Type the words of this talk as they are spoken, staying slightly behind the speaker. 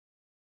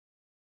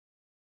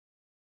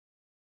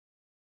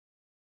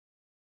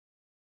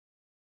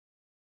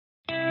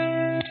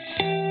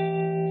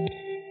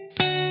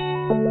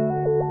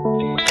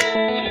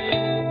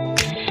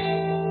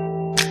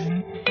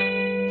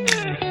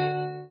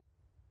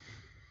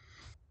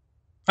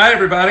Hi,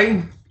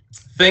 everybody.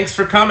 Thanks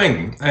for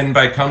coming. And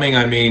by coming,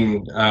 I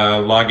mean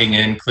logging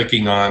in,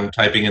 clicking on,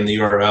 typing in the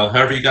URL.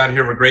 However you got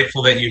here, we're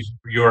grateful that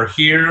you're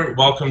here.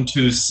 Welcome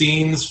to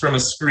Scenes from a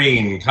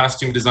Screen,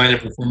 Costume Design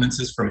and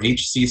Performances from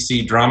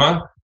HCC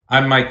Drama.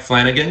 I'm Mike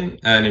Flanagan,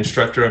 an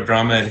instructor of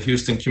drama at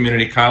Houston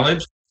Community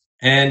College.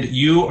 And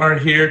you are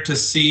here to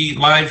see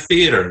live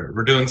theater.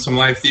 We're doing some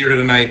live theater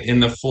tonight in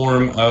the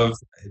form of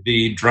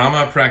the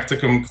Drama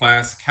Practicum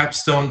class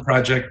capstone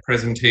project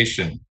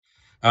presentation.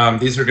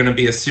 These are going to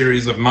be a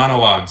series of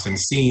monologues and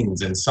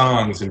scenes and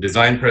songs and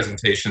design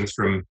presentations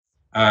from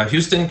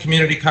Houston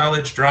Community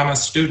College drama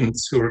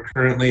students who are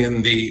currently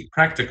in the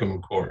practicum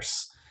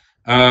course.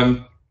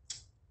 Um,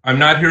 I'm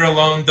not here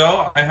alone,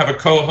 though. I have a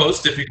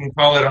co-host, if you can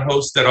call it a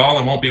host at all.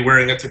 I won't be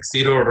wearing a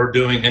tuxedo or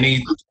doing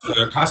any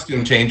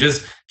costume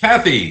changes.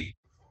 Kathy.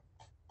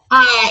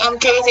 Hi, I'm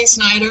Kathy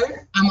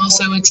Snyder. I'm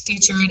also a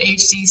teacher at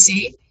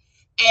HCC.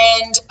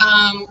 And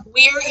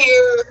we are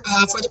here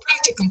for the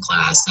practicum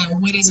class.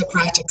 What is a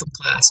practicum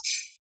class?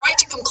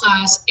 Practicum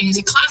class is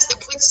a class that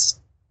puts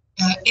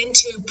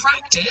into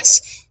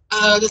practice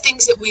the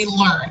things that we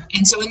learn.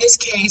 And so in this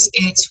case,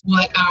 it's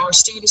what our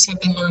students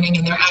have been learning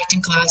in their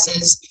acting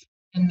classes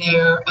and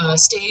their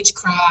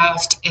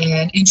stagecraft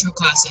and intro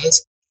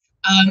classes.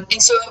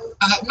 And so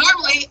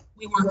normally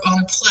we work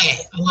on a play,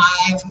 a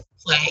live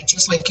play,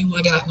 just like you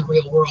would out in the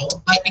real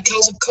world. But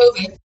because of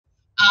COVID,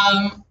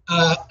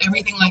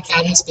 everything like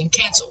that has been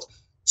canceled.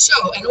 So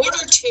in order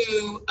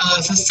to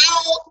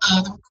fulfill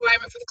the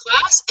requirement for the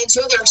class, and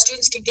so that our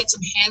students can get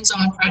some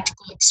hands-on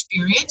practical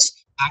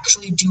experience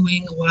actually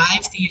doing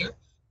live theater,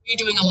 we're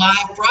doing a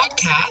live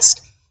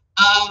broadcast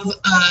of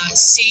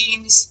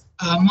scenes,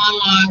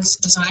 monologues,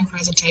 design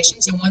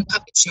presentations, and one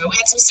puppet show,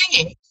 and some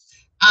singing.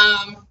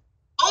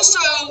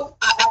 Also,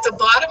 at the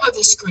bottom of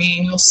the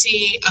screen, you'll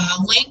see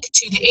a link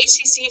to the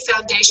HCC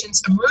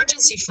Foundation's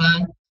Emergency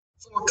Fund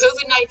for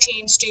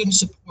COVID-19 student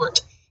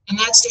support. And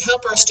that's to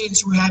help our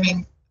students who are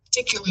having a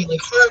particularly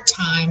hard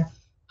time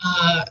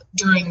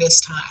during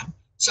this time.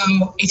 So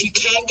if you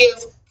can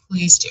give,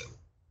 please do.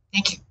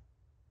 Thank you.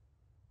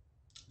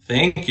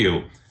 Thank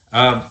you.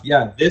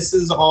 Yeah, this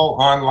is all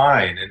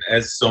online. And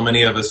as so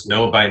many of us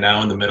know by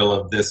now, in the middle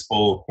of this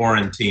whole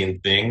quarantine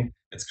thing,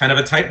 it's kind of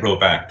a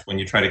tightrope act when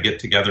you try to get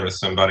together with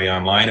somebody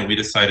online. And we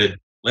decided,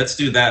 let's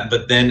do that,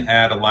 but then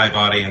add a live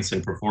audience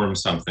and perform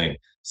something.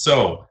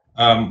 So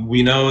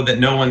we know that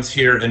no one's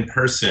here in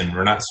person.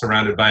 We're not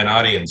surrounded by an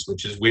audience,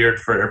 which is weird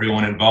for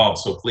everyone involved.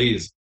 So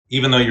please,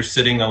 even though you're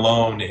sitting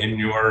alone in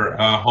your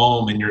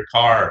home, in your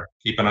car,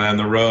 keep an eye on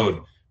the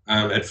road.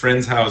 At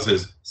friends'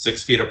 houses,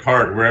 6 feet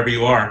apart, wherever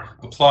you are,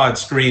 applaud,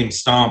 scream,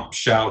 stomp,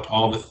 shout,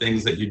 all the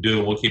things that you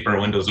do. We'll keep our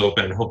windows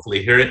open and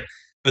hopefully hear it.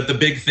 But the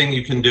big thing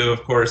you can do,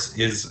 of course,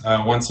 is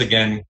once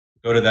again,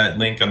 go to that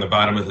link on the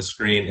bottom of the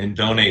screen and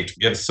donate.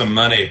 Give some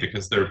money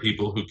because there are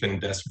people who can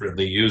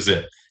desperately use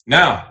it.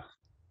 Now,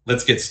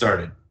 let's get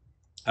started.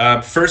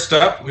 First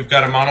up, we've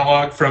got a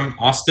monologue from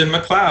Austin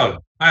McLeod.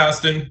 Hi,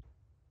 Austin.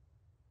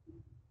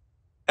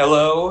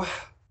 Hello,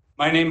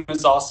 my name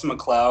is Austin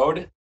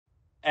McLeod,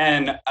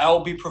 and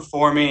I'll be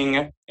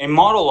performing a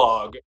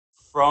monologue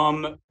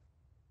from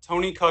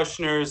Tony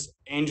Kushner's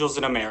Angels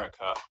in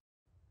America.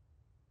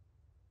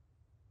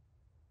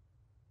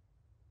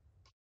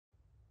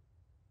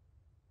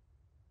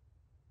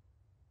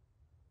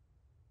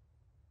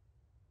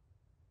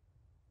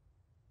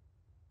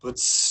 But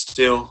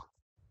still,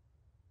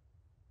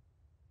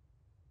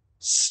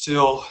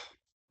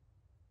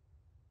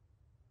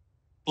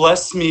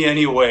 bless me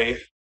anyway.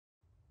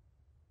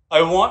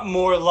 I want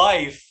more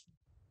life.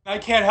 I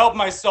can't help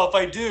myself,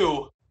 I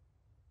do.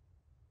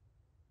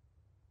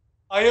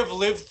 I have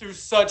lived through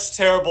such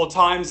terrible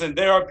times, and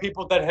there are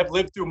people that have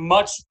lived through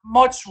much,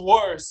 much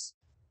worse.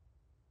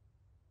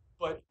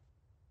 But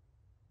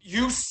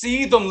you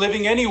see them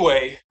living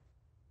anyway.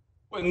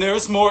 When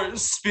there's more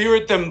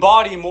spirit than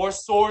body, more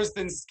sores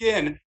than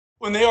skin,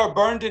 when they are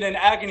burned in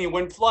agony,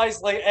 when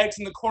flies lay eggs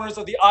in the corners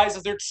of the eyes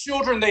of their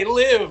children, they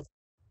live.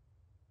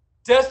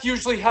 Death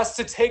usually has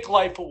to take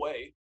life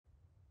away.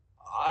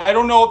 I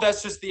don't know if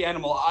that's just the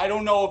animal. I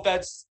don't know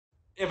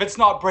if it's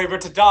not braver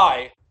to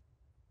die.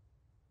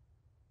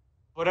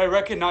 But I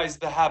recognize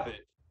the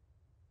habit,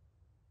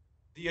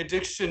 the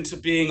addiction to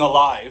being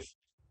alive.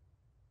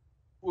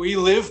 We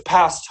live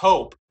past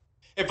hope.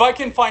 If I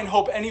can find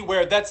hope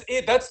anywhere, that's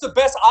it. That's the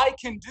best I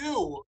can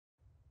do.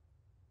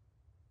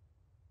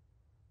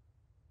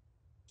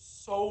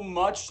 So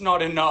much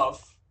not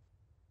enough.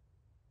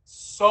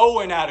 So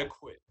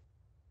inadequate.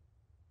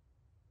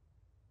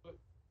 But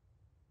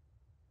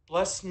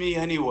bless me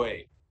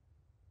anyway.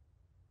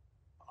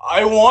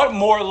 I want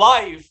more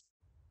life.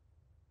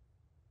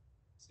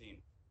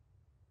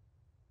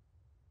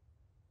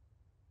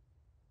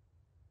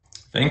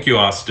 Thank you,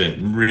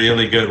 Austin.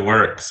 Really good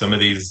work. Some of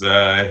these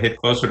hit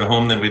closer to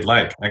home than we'd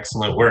like.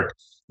 Excellent work.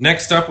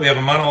 Next up, we have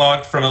a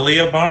monologue from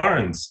Aaliyah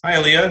Barnes. Hi,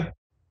 Aaliyah.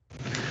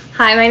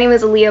 Hi, my name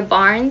is Aaliyah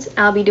Barnes.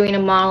 I'll be doing a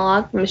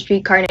monologue from A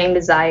Streetcar Named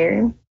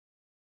Desire.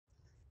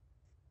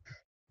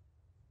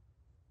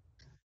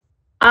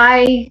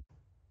 I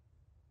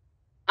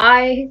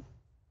I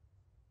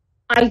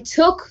I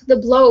took the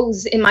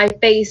blows in my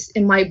face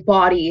and my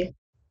body.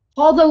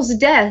 All those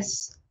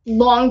deaths.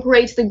 Long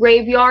grave to the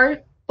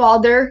graveyard.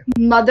 Father,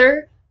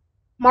 mother,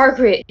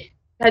 Margaret,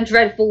 that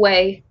dreadful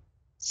way.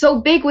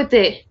 So big with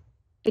it.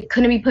 It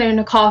couldn't be put in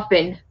a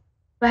coffin,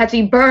 but had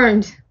to be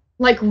burned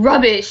like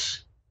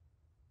rubbish.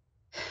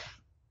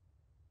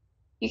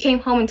 You came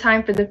home in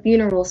time for the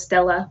funeral,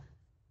 Stella.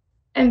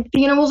 And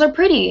funerals are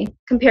pretty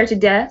compared to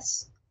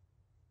deaths.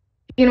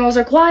 Funerals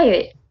are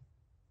quiet.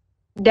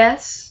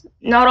 Deaths,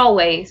 not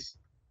always.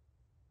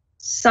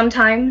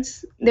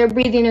 Sometimes their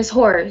breathing is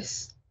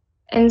hoarse,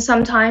 and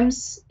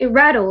sometimes it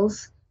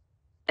rattles,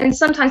 and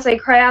sometimes they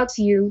cry out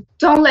to you,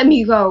 "Don't let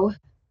me go."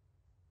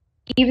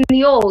 Even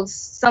the olds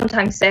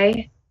sometimes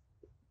say,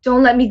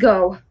 "Don't let me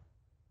go,"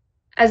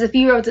 as if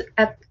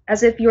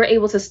you were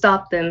able to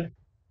stop them.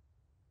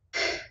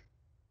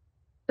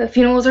 But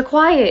funerals are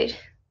quiet,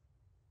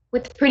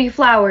 with pretty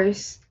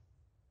flowers.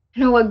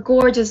 You know what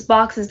gorgeous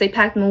boxes they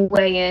pack them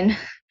away in.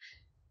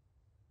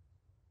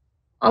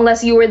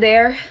 Unless you were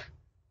there,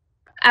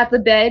 at the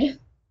bed,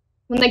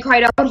 when they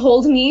cried out,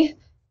 "Hold me,"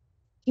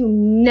 you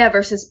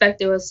never suspect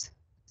there was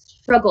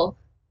struggle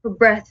for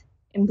breath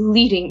and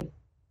bleeding.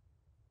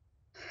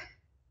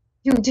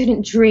 You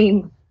didn't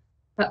dream,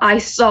 but I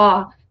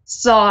saw.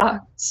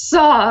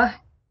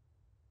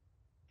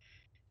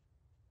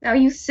 Now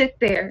you sit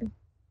there,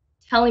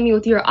 telling me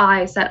with your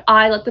eyes that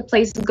I let the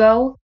place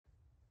go?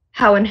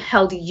 How in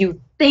hell do you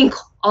think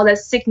all that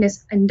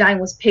sickness and dying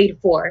was paid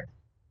for?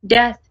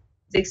 Death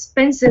is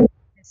expensive,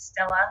 Miss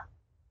Stella.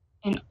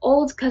 And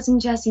old cousin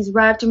Jessie's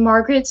right after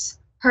Margaret's,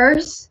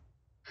 hers?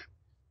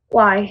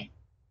 Why,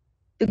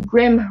 the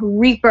grim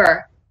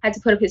reaper had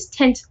to put up his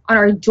tent on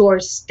our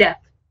doorstep.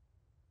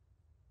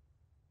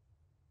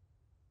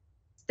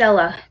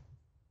 Stella.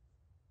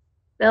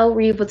 Belle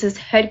Reeve was his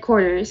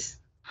headquarters.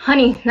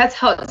 Honey, that's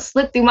how it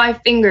slipped through my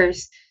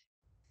fingers.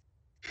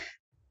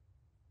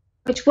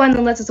 Which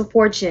one lets us a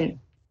fortune?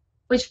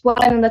 Which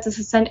one lets us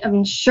a cent of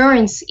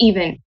insurance,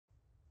 even?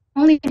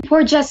 Only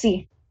poor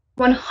Jessie.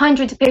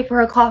 100 to pay for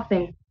her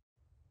coffin.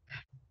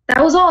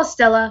 That was all,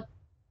 Stella.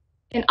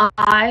 And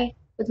I,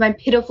 with my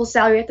pitiful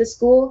salary at the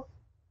school?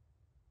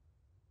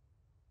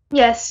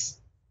 Yes,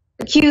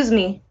 accuse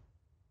me.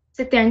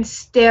 Sit there and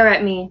stare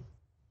at me,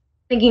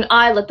 thinking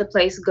I let the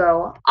place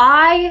go.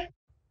 I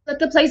let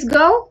the place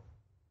go?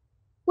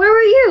 Where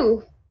were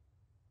you?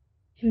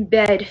 In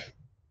bed,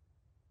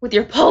 with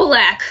your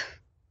Polak.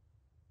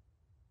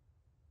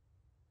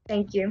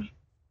 Thank you.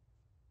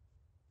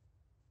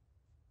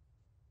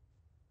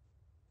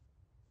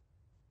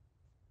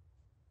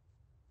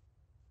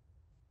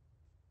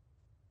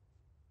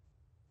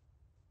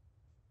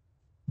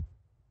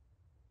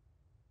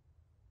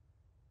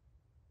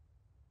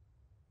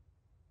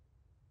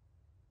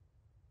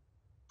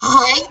 All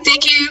right,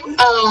 thank you,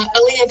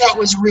 Aaliyah. That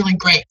was really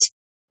great.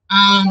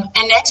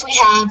 And next we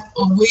have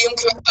William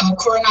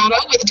Coronado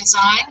with a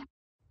design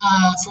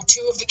for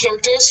two of the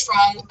characters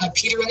from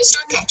Peter and the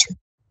Starcatcher.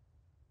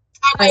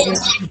 Hi, Hi,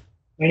 William.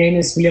 my name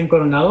is William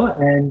Coronado,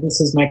 and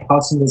this is my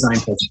costume design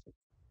project.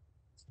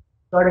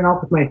 Starting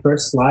off with my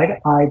first slide,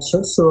 I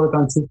chose to work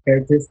on two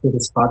characters for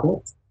this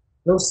project.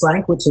 Will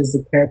Slank, which is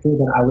the character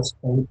that I was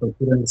playing for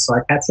Peter and the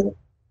Starcatcher.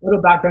 A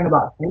little background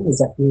about him is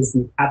that he is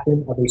the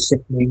captain of a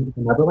ship named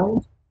the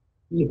Neverland.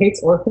 He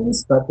hates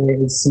orphans, but there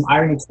is some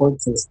irony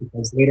towards this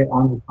because later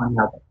on we find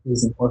out that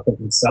he's an orphan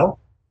himself.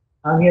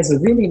 He has a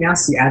really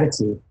nasty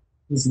attitude.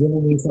 He's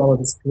really mean to all of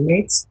his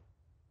crewmates.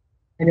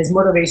 And his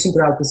motivation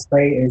throughout this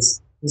play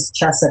is his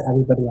chest at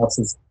everybody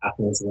else's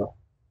after as well.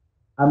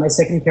 My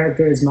second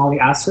character is Molly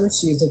Astor.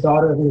 She is the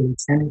daughter of a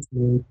lieutenant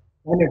named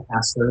Leonard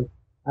Astor.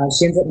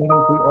 She ends up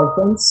meeting three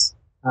orphans,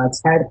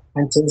 Ted,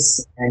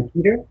 Prentice, and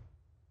Peter.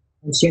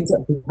 And she ends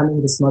up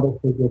becoming this mother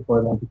figure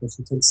for them because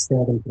she takes care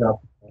of them throughout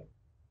the play.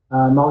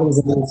 Molly is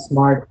a very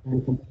smart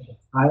and competitive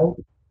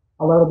child.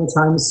 A lot of the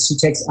times she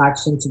takes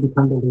action to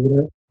become the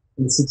leader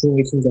in the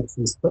situations that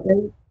she's put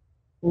in.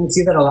 And we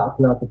see that a lot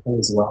throughout the play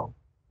as well.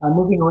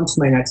 Moving on to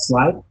my next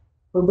slide.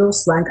 For Will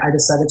Slank, I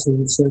decided to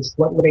research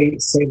what would a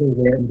sailor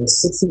wear in the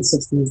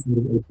 1660s and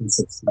the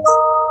 1860s.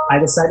 I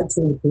decided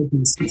to include the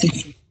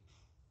 1660s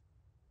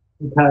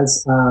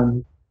because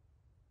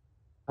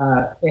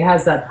it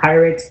has that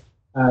pirate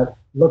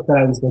look that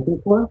I was looking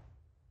for.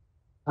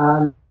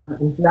 And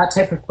that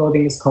type of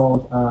clothing is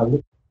called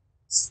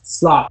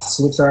slops,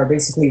 which are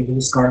basically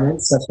loose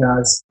garments such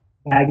as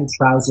baggy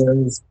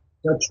trousers,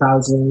 short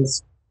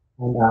trousers,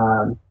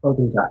 and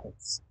clothing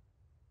jackets.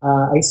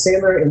 A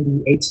sailor in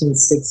the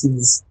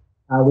 1860s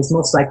was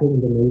most likely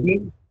in the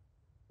Navy,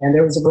 and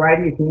there was a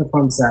variety of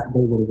uniforms that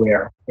they would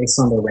wear based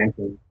on their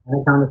ranking.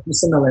 And I found a few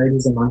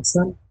similarities amongst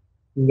them.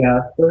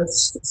 The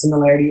first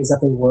similarity is that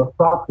they wore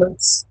frock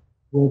coats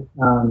with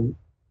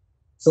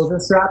shoulder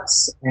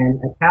straps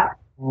and a cap,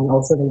 and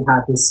also they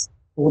had this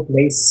gold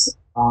lace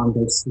on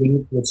their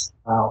sleeve, which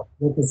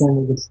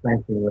represented which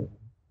rank they were in.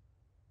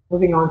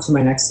 Moving on to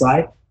my next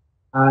slide.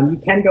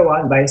 You can go out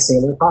and buy a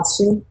sailor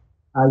costume.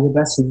 Your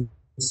best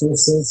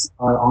resources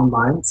are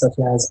online, such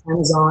as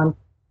Amazon,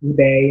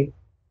 eBay,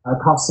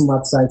 costume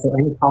websites or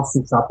any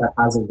costume shop that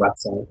has a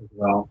website as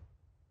well.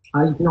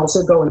 You can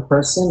also go in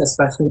person,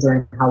 especially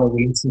during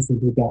Halloween, since we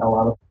do get a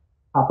lot of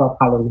pop-up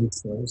Halloween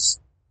stores.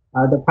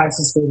 The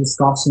prices for these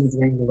costumes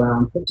range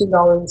around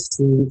 $15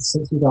 to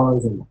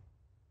 $60 a month.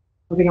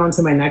 Moving on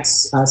to my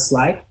next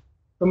slide.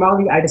 For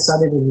Molly, I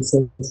decided to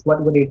research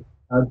what would a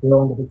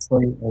girl in the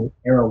Victorian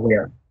era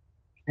wear.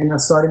 And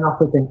starting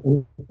off with an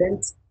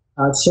infant,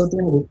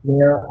 children would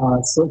wear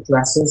short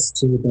dresses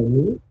to the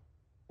knee,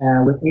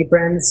 with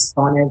aprons,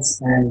 bonnets,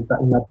 and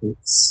button-up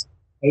boots.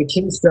 A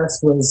teen's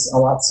dress was a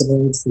lot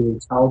similar to a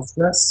child's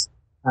dress,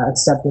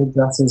 except their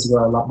dresses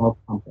were a lot more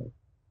comfortable.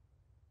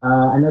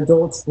 An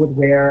adult would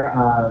wear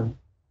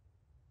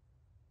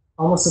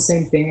almost the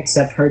same thing,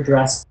 except her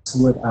dress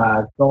would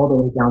go all the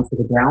way down to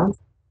the ground.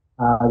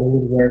 They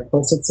would wear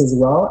corsets as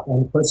well,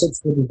 and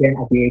corsets would begin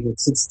at the age of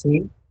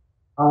 16.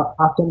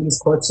 Often these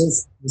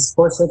corsets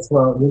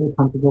were really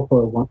uncomfortable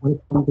for a woman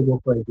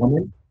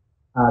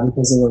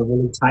because they were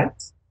really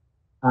tight.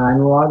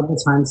 And a lot of the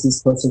times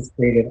these corsets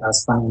created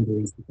spine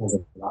injuries because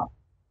of that.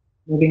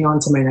 Moving on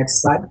to my next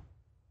slide.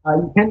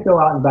 You can go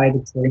out and buy a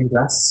Victorian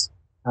dress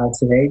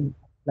today.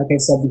 Like I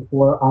said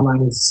before,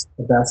 online is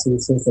the best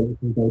resource that you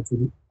can go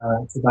to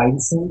buy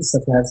these things,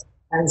 such as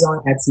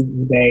Amazon, Etsy,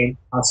 eBay,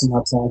 costume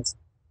websites,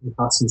 and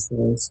costume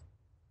stores.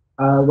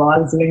 While I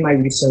was doing my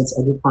research,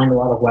 I did find a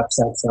lot of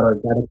websites that are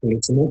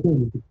dedicated to making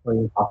these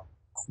Victorian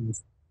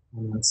costumes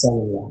and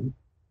selling them,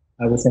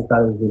 which I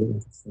thought was really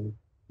interesting.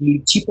 The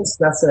cheapest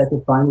dress that I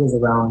could find was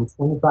around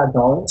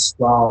 $25,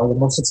 while the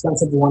most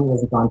expensive one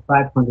was around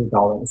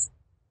 $500.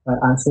 But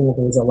I'm sure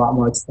there's a lot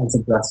more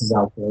expensive dresses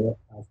out there,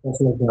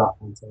 especially if they're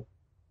authentic.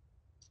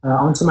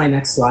 On to my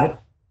next slide.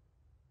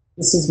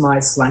 This is my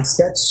slang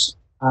sketch.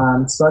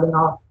 Starting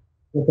off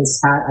with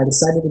his hat, I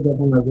decided to give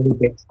him a really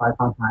big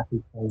tripod hat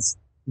because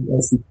he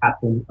is the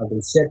captain of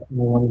the ship, and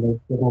I wanted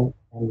to give him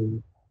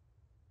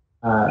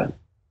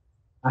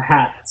a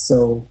hat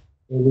so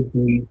it would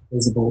be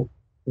visible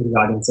to the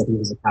audience that he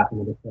was the captain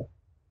of the ship.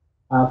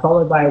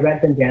 Followed by a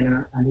red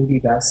bandana, a navy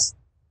vest,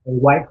 a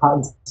white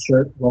cotton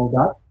shirt rolled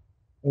up,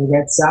 a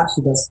red sash.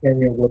 He does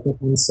carry a whip with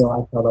him, so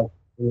I felt like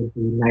it would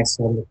be nice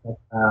for him to put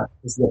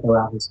his whip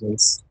around his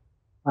waist.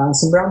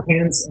 Some brown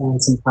pants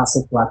and some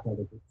classic black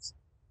leather boots.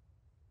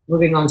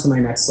 Moving on to my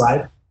next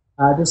slide.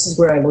 This is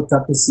where I looked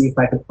up to see if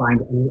I could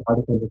find any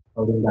articles of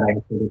clothing that I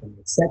included in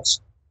my sketch.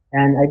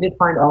 And I did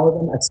find all of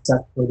them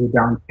except for the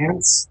brown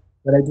pants,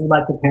 but I do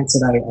like the pants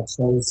that I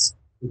chose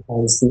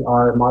because they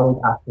are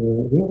modeled after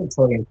real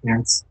Victorian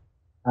pants.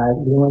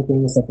 The only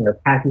thing is that they're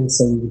khaki,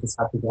 so you just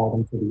have to draw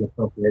them to the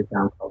appropriate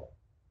brown color.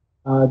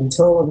 The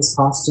total of this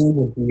costume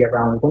would be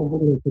around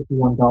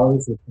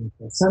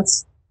 $151.24, so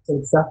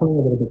it's definitely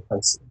a little bit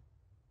pricey.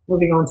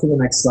 Moving on to the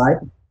next slide.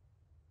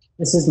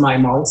 This is my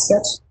model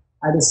sketch.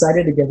 I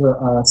decided to give her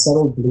a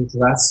subtle blue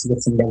dress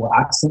with some yellow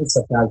accents,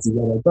 such as a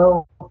yellow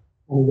bow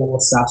and a yellow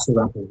sash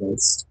around her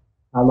waist,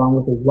 along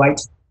with a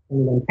white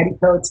England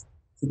petticoat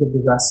to give the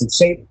dress some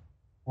shape,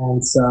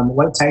 and some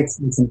white tights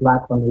and some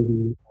black or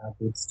navy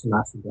boots to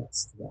match the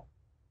dress as well.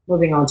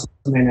 Moving on to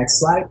my next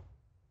slide.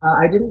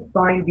 I didn't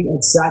find the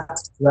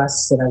exact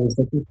dress that I was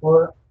looking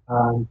for,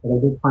 but I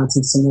did find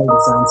some similar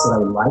designs that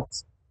I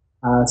liked,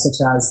 such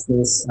as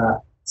this,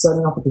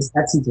 starting off with this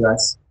Etsy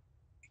dress.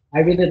 I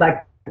really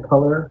like the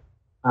color,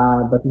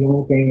 but the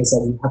only thing is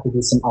that we have to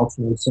do some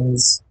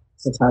alterations,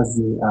 such as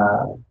the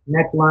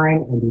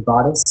neckline and the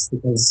bodice,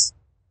 because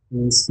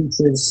these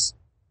features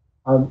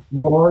are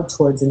more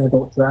towards an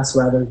adult dress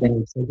rather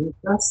than a children's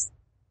dress.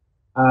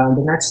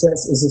 The next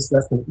dress is this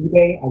dress from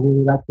eBay. I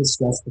really like this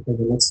dress because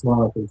it looks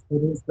more like a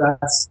children's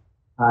dress.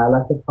 I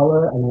like the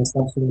color, and I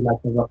especially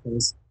like the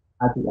ruffles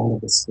at the end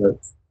of the skirt.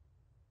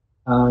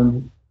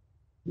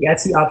 The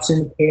Etsy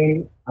option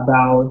came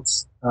about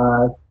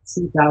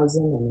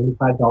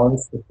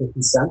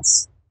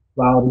 $2,095.50,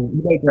 while the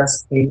eBay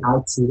dress came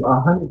out to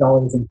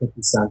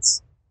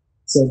 $100.50.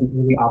 So the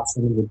eBay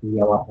option would be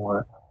a lot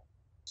more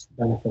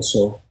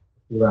beneficial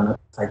if you run a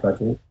tight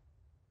budget.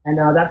 And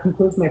that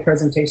concludes my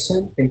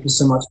presentation. Thank you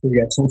so much for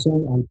your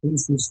attention, and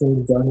please be sure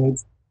to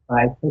donate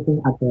by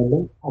clicking at the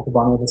link at the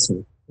bottom of the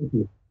screen. Thank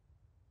you.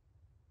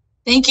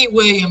 Thank you,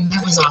 William.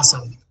 That was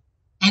awesome.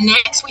 And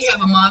next we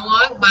have a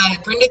monologue by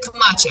Brenda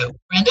Camacho.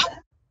 Brenda?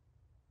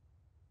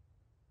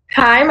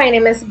 Hi, my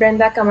name is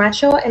Brenda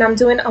Camacho, and I'm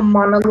doing a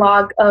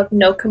monologue of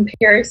No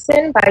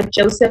Comparison by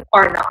Joseph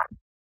Arnon.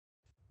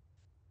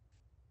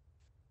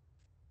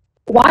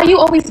 Why are you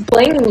always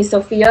blaming me,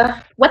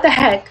 Sophia? What the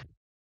heck?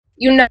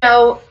 You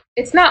know,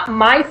 it's not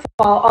my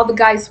fault all the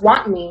guys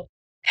want me.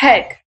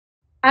 Heck,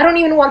 I don't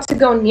even want to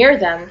go near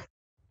them.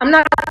 I'm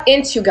not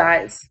into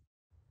guys.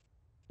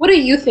 What do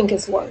you think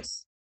is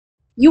worse?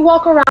 You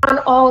walk around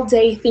all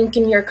day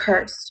thinking you're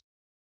cursed.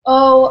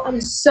 Oh,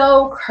 I'm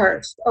so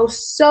cursed. Oh,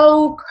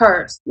 so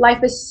cursed.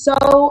 Life is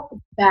so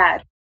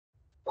bad.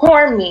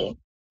 Poor me.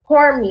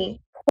 Poor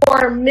me.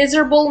 Poor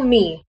miserable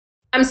me.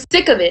 I'm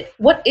sick of it.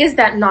 What is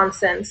that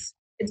nonsense?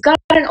 It's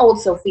gotten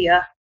old,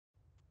 Sophia.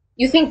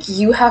 You think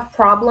you have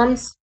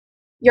problems?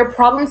 Your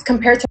problems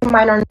compared to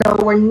mine are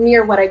nowhere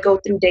near what I go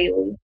through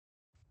daily.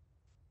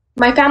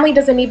 My family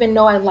doesn't even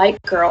know I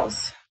like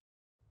girls.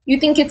 You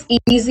think it's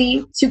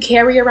easy to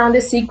carry around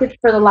this secret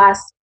for the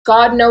last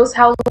God knows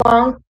how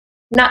long,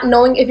 not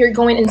knowing if you're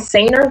going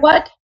insane or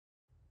what?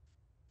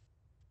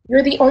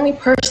 You're the only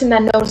person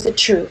that knows the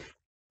truth.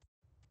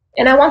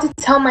 And I want to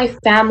tell my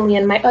family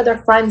and my other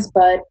friends,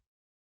 but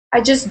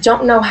I just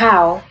don't know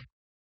how.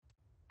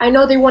 I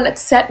know they won't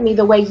accept me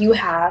the way you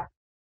have,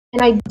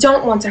 and I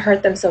don't want to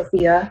hurt them,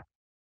 Sophia.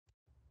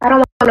 I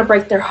don't want to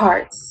break their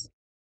hearts.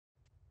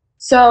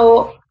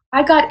 So,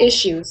 I got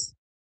issues.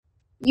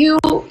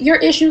 Your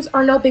issues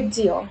are no big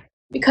deal,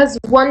 because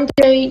one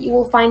day you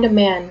will find a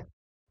man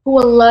who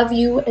will love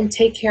you and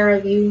take care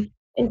of you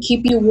and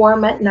keep you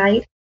warm at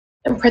night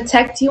and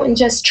protect you and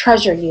just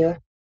treasure you.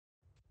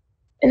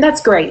 And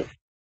that's great.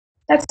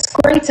 That's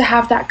great to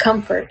have that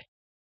comfort.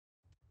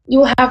 You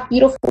will have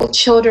beautiful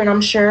children,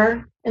 I'm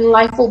sure, and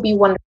life will be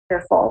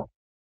wonderful.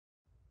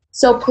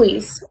 So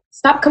please,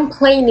 stop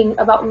complaining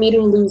about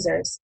meeting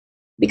losers,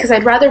 because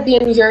I'd rather be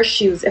in your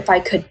shoes if I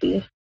could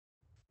be.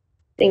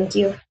 Thank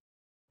you.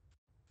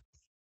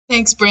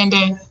 Thanks, Brenda.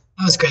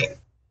 That was great.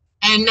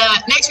 And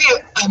next we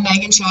have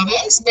Megan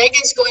Chavez.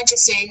 Megan's going to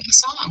sing a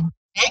song.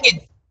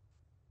 Megan.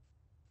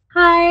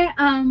 Hi,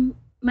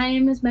 my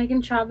name is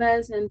Megan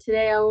Chavez, and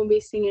today I will be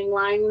singing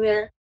Lying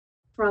There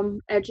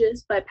from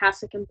Edges by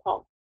Pasek and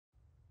Paul.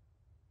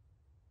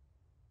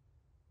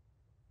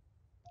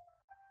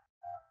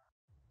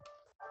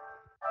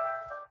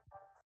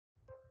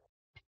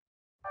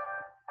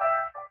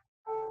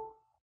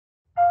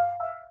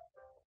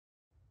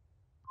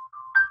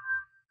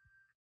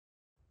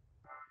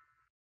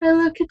 I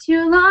look at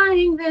you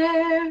lying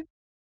there,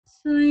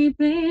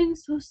 sleeping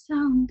so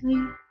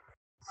soundly.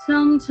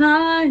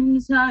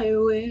 Sometimes I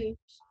wish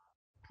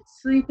I could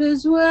sleep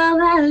as well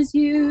as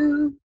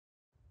you.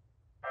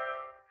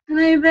 And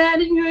I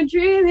bet in your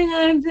dreaming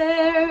I'm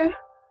there.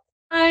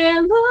 I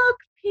look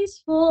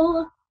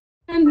peaceful,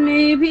 and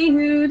maybe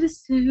you'd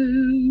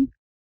assume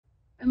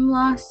I'm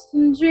lost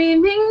in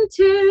dreaming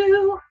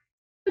too.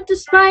 But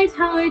despite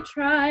how I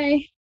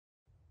try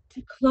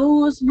to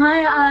close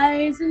my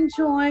eyes and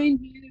join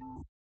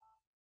you,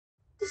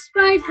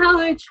 despite how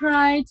I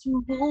try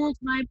to hold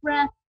my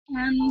breath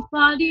and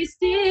body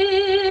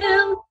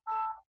still,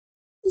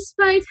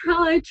 despite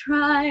how I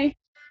try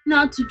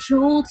not to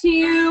jolt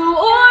you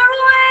or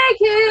wake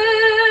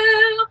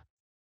you,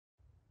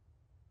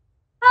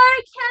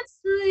 I can't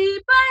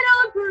sleep, I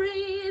don't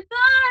breathe,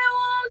 I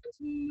want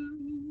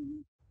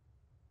to.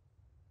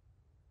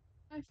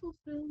 I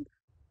fulfilled.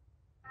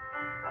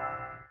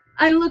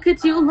 I look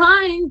at you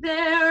lying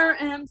there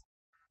and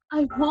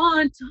I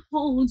want to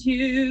hold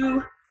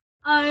you.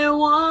 I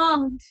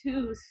want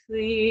to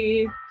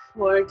sleep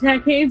for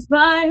decades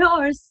by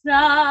your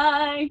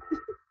side.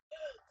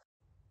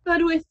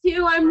 But with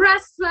you I'm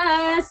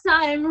restless,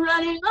 I'm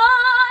running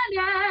on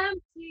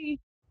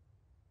empty.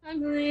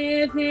 I'm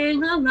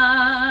living a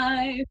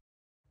life,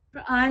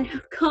 for I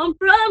have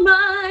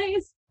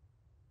compromised.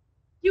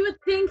 You would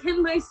think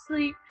in my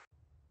sleep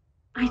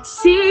I'd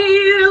see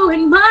you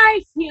in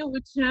my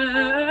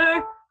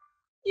future.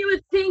 You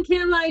would think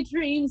in my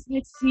dreams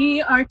I'd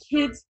see our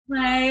kids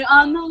play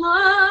on the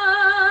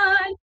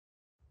lawn.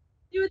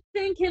 You would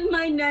think in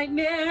my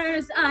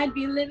nightmares I'd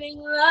be living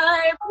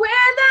life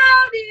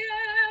without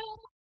you.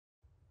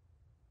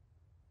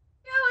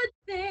 You would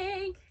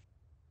think,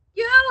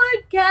 you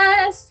would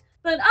guess,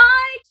 but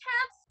I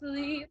can't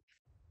sleep.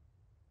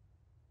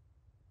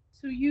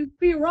 So you'd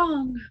be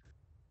wrong.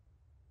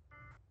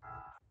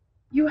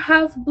 You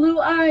have blue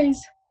eyes,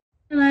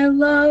 and I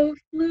love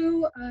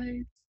blue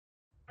eyes.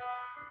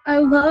 I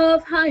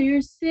love how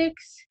you're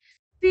 6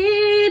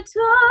 feet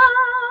tall.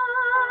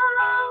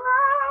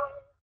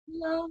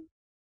 Love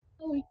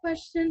how we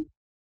question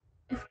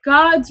if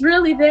God's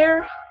really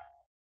there.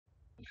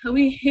 How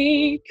we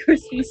hate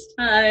Christmas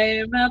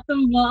time at the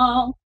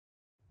mall.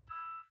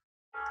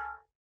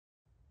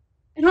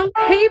 And on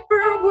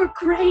paper we're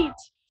great,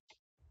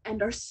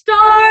 and our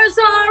stars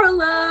are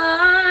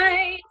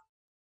aligned.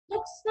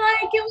 Looks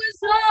like it was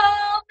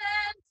all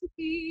meant to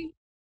be.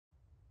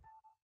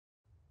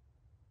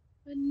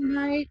 But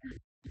night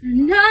after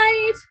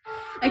night,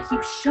 I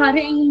keep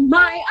shutting my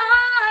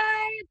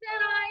eyes,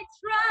 and I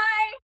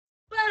try,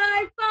 but I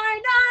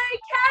find I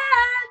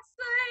can't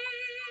sleep.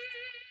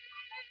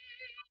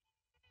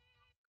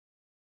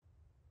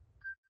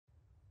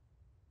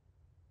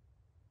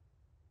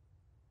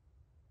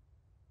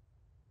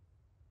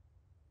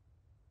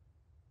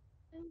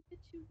 I look at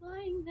you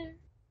lying there,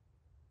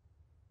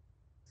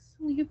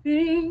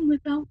 sleeping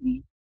without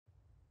me.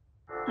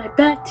 I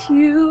bet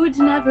you'd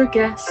never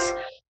guess.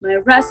 My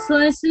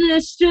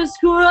restlessness just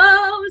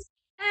grows,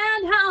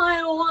 and how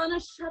I wanna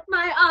shut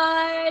my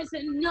eyes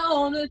and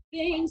know the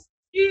things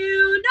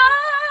you know.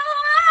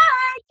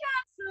 I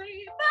can't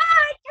sleep,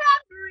 I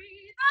can't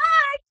breathe,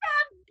 I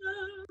can't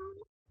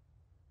move.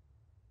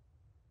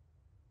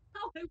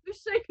 How I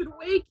wish I could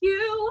wake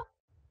you.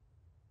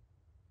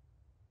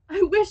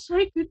 I wish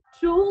I could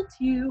jolt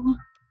you.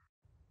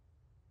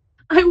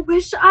 I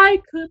wish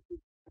I could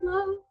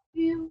love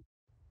you.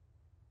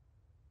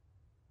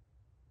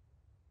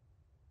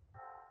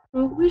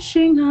 but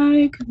wishing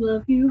I could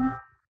love you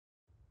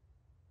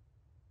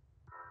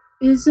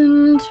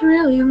isn't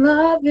really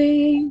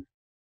loving,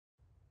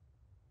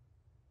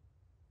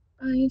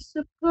 I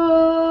suppose.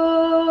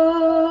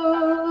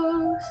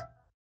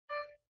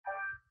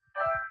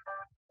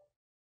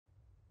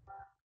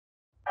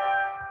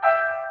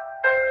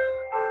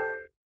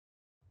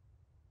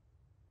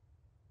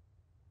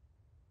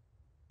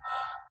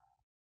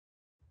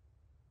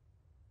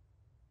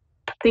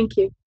 Thank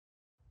you.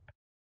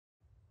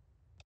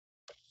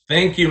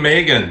 Thank you,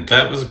 Megan.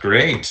 That was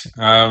great.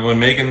 When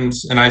Megan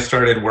and I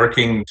started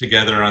working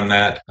together on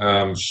that,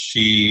 I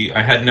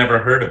had never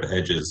heard of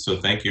Edges, so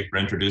thank you for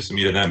introducing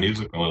me to that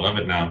musical. I love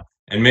it now.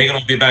 And Megan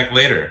will be back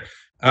later.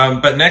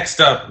 But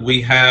next up,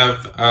 we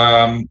have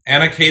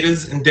Anna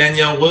Cadiz and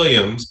Danielle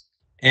Williams.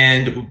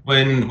 And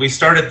when we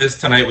started this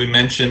tonight, we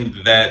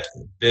mentioned that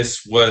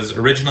this was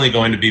originally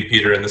going to be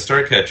Peter and the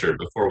Starcatcher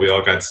before we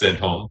all got sent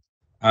home.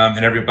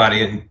 And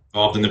everybody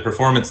involved in the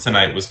performance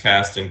tonight was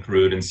cast and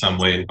crewed in some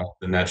way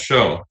involved in that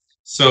show.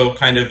 So,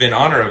 kind of in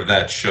honor of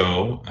that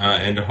show,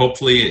 and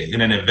hopefully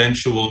in an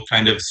eventual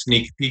kind of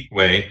sneak peek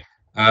way,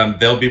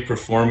 they'll be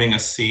performing a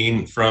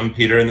scene from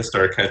Peter and the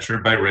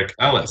Starcatcher by Rick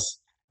Ellis.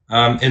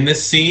 In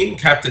this scene,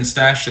 Captain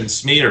Stash and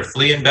Smee are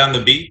fleeing down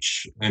the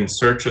beach in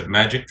search of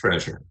magic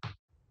treasure.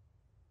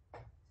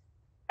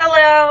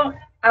 Hello,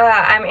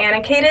 I'm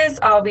Anna Cadiz.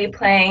 I'll be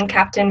playing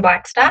Captain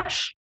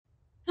Blackstash.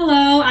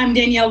 Hello, I'm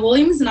Danielle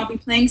Williams, and I'll be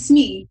playing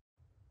Smee.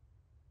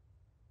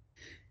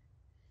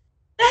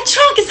 That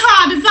trunk is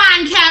hard to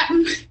find,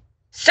 Captain.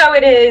 So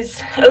it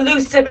is,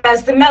 elusive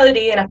as the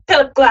melody in a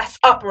Philip Glass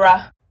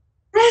opera.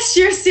 Rest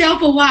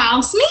yourself a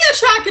while. Smee will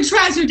track a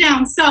treasure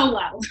down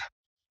solo.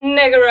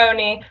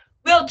 Niggeroni,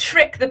 we'll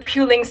trick the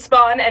puling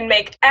spawn and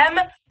make M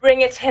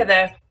bring it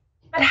hither.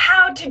 But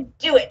how to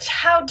do it?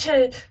 How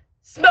to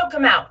smoke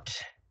 'em out?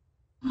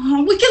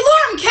 We can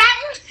lure him,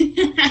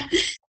 Captain.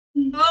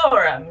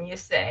 Lure 'em, you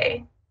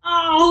say?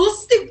 Oh,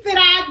 stupid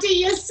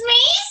idea,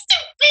 Smee.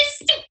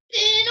 Stupid.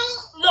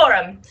 Lure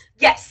 'em,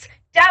 yes.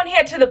 Down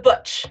here to the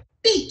butch.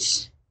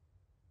 Beach.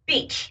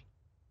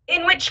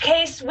 In which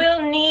case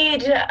we'll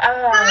need,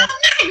 a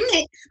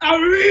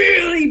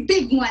really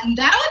big one.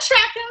 That'll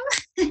attract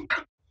him.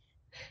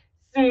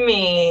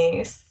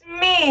 Smee.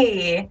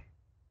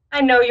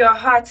 I know your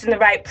heart's in the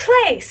right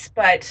place,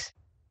 but...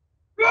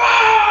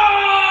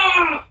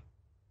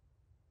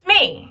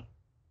 Smee,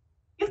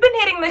 you've been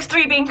hitting this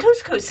three-bean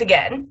couscous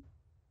again.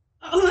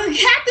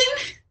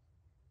 Captain?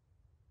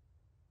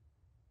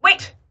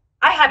 Wait,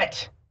 I have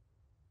it.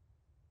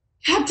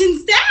 Captain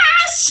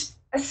Stash!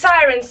 A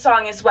siren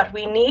song is what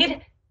we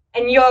need,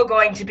 and you're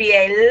going to be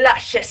a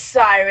luscious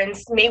siren,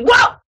 Smee.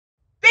 Whoa!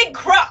 Big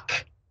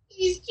crook!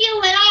 He's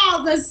chewing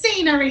all the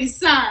scenery,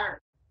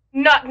 sir.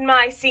 Not in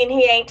my scene,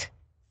 he ain't.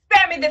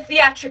 Spare me the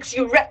theatrics,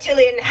 you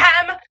reptilian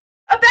ham!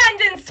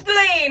 Abandon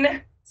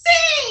spleen!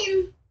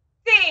 Scene!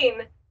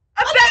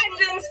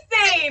 Abandon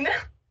scene!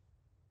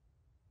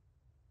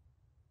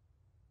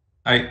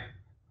 I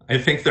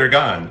think they're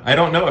gone. I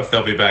don't know if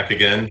they'll be back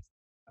again,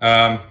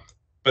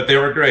 but they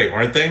were great,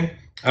 weren't they?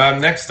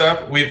 Next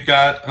up, we've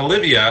got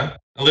Olivia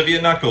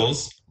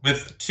Knuckles,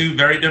 with two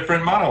very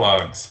different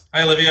monologues.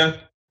 Hi,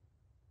 Olivia.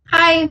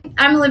 Hi,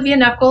 I'm Olivia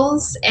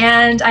Knuckles,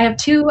 and I have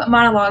two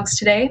monologues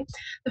today.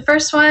 The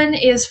first one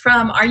is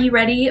from Are You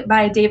Ready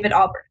by David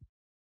Albert.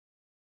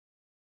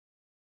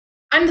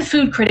 I'm the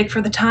food critic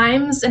for the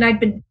Times, and I'd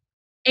been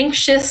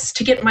anxious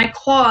to get my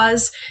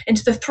claws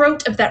into the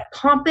throat of that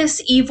pompous,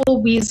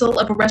 evil weasel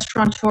of a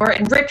restaurateur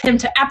and rip him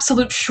to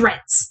absolute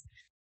shreds.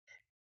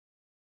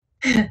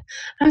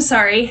 I'm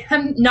sorry,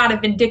 I'm not a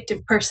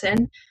vindictive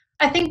person.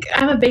 I think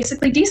I'm a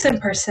basically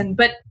decent person,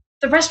 but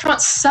the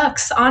restaurant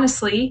sucks,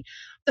 honestly.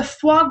 The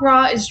foie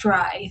gras is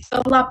dry.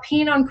 The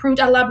lapine en croûte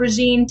à la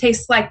brigine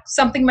tastes like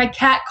something my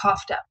cat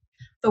coughed up.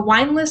 The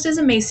wine list is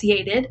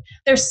emaciated.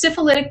 Their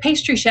syphilitic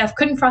pastry chef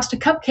couldn't frost a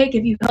cupcake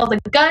if you held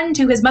a gun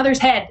to his mother's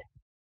head.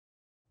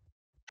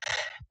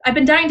 I've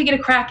been dying to get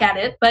a crack at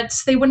it, but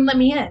they wouldn't let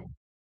me in.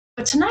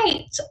 But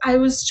tonight, I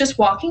was just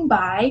walking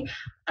by,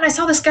 and I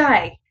saw this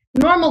guy,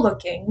 normal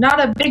looking, not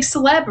a big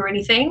celeb or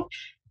anything,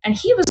 and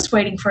he was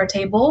waiting for a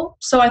table,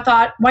 so I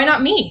thought, why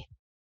not me?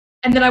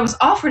 And then I was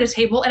offered a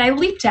table, and I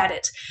leaped at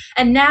it.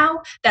 And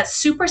now, that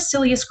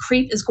supercilious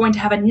creep is going to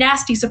have a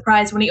nasty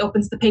surprise when he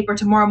opens the paper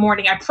tomorrow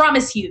morning, I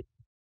promise you.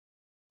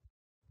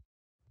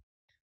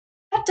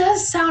 That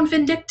does sound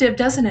vindictive,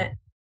 doesn't it?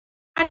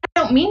 I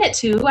don't mean it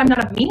to. I'm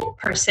not a mean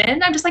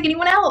person. I'm just like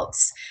anyone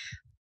else.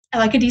 I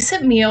like a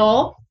decent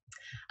meal.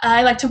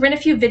 I like to rent a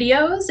few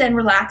videos and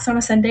relax on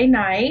a Sunday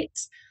night.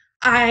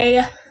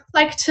 I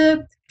like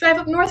to drive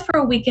up north for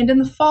a weekend in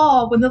the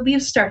fall when the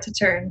leaves start to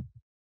turn.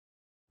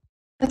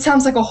 That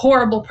sounds like a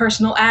horrible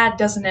personal ad,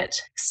 doesn't it?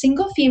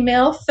 Single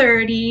female,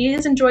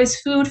 30s, enjoys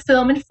food,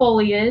 film, and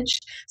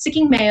foliage.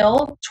 Seeking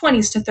male,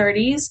 20s to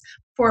 30s,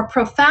 for a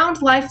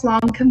profound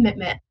lifelong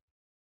commitment.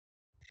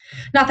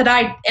 Not that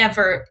I'd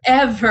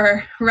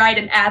ever write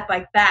an ad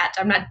like that.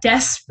 I'm not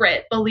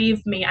desperate,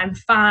 believe me, I'm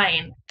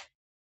fine.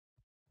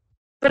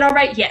 But all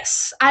right,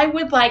 yes, I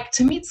would like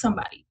to meet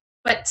somebody.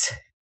 But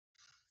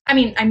I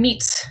mean, I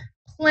meet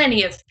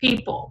plenty of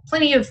people,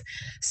 plenty of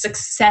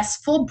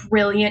successful,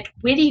 brilliant,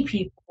 witty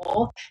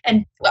people,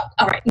 and, well,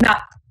 all right,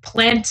 not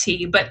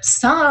plenty, but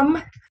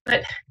some,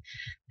 but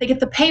they get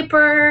the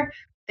paper,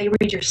 they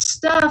read your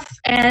stuff,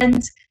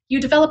 and you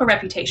develop a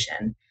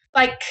reputation.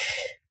 Like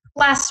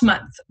last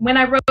month, when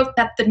I wrote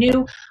that the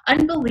new,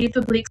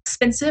 unbelievably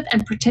expensive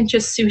and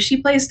pretentious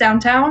sushi place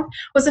downtown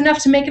was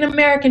enough to make an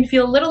American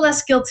feel a little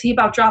less guilty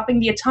about dropping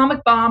the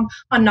atomic bomb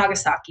on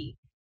Nagasaki.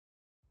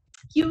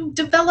 You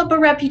develop a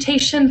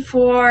reputation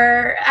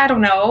for, I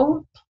don't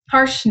know,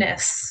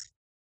 harshness.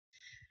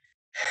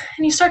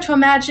 And you start to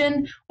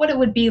imagine what it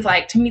would be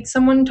like to meet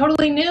someone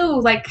totally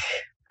new, like,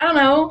 I don't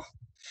know,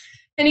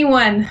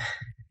 anyone.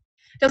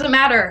 Doesn't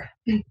matter.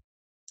 You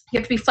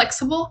have to be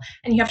flexible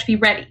and you have to be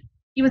ready.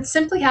 You would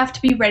simply have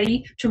to be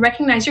ready to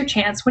recognize your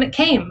chance when it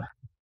came.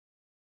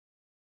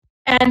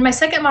 And my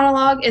second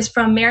monologue is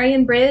from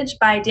Marion Bridge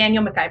by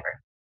Daniel McIver.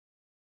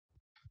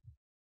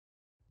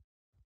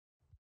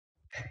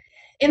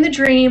 In the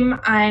dream,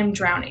 I'm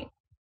drowning,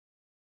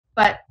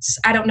 but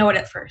I don't know it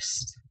at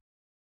first.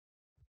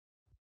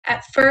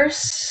 At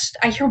first,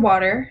 I hear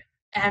water,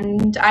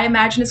 and I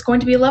imagine it's going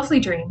to be a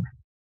lovely dream.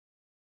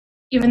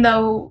 Even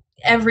though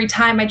every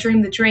time I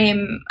dream the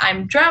dream,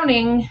 I'm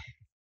drowning,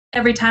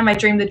 every time I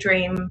dream the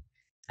dream,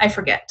 I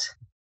forget.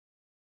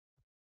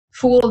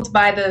 Fooled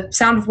by the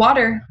sound of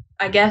water,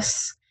 I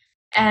guess,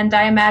 and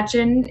I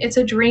imagine it's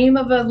a dream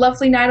of a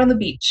lovely night on the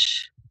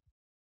beach.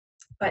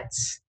 But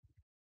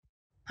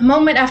a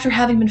moment after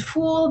having been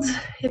fooled,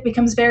 it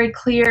becomes very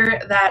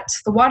clear that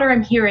the water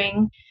I'm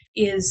hearing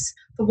is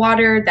the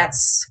water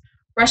that's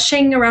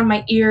rushing around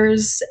my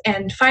ears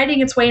and fighting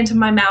its way into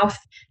my mouth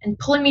and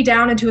pulling me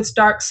down into its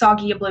dark,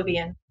 soggy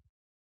oblivion.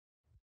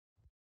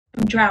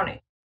 I'm drowning.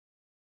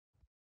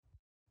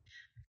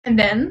 And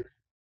then,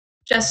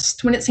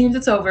 just when it seems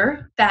it's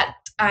over, that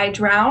I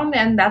drown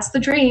and that's the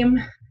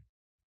dream.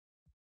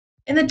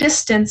 In the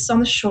distance on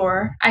the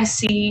shore, I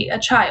see a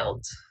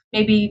child,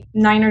 maybe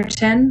 9 or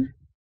 10,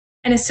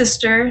 and his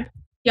sister,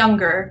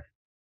 younger,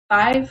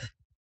 5.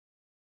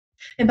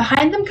 And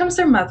behind them comes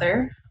their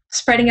mother,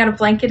 spreading out a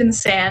blanket in the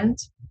sand.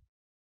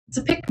 It's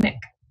a picnic.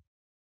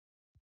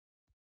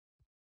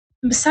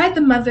 And beside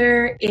the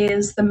mother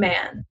is the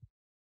man.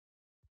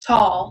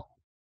 Tall,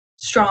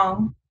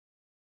 strong,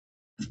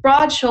 with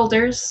broad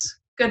shoulders,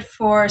 good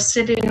for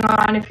sitting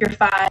on if you're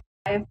 5,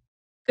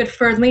 good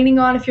for leaning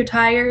on if you're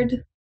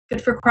tired,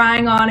 good for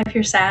crying on if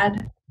you're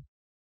sad.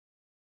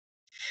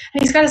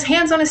 And he's got his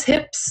hands on his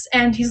hips,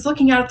 and he's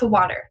looking out at the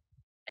water,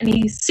 and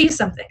he sees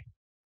something.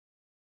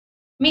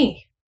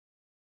 Me.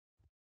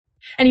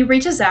 And he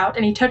reaches out,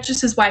 and he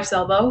touches his wife's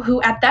elbow,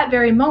 who at that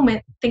very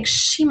moment thinks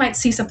she might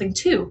see something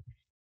too.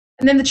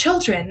 And then the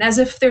children, as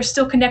if they're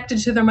still connected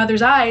to their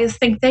mother's eyes,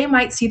 think they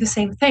might see the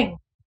same thing.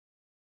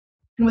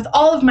 And with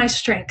all of my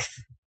strength,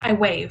 I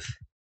wave,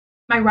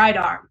 my right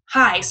arm,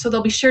 high, so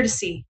they'll be sure to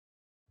see.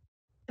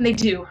 And they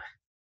do.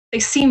 They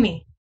see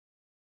me.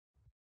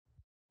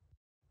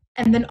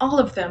 And then all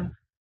of them,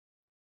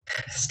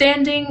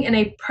 standing in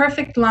a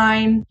perfect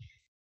line,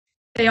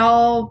 they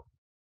all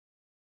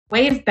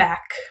wave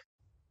back.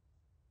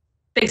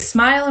 They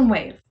smile and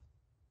wave.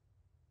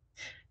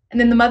 And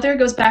then the mother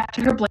goes back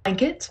to her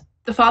blanket.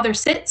 The father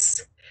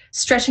sits,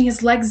 stretching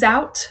his legs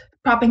out,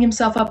 propping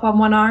himself up on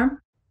one arm.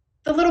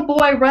 The little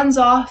boy runs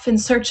off in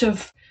search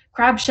of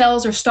crab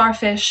shells or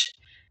starfish,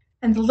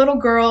 and the little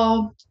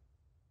girl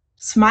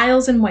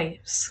smiles and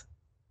waves.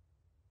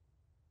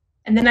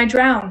 And then I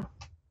drown.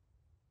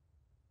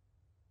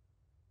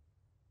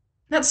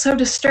 That's so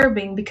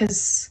disturbing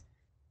because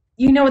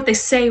you know what they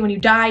say when you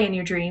die in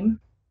your dream.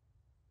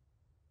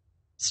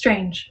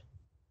 Strange.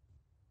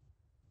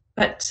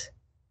 But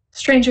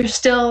stranger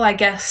still, I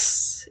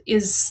guess,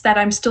 is that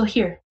I'm still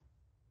here.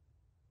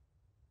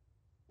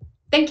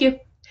 Thank you.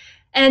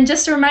 And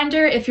just a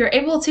reminder, if you're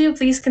able to,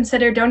 please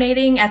consider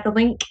donating at the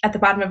link at the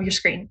bottom of your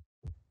screen.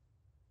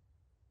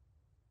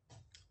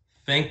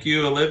 Thank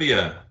you,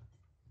 Olivia.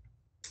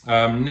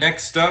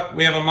 Next up,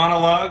 we have a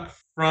monologue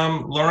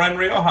from Lauren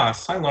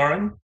Riojas. Hi,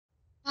 Lauren.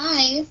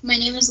 Hi, my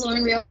name is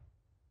Lauren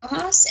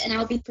Riojas, and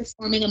I'll be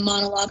performing a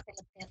monologue from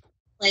the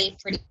play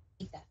Pretty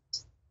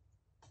Fast.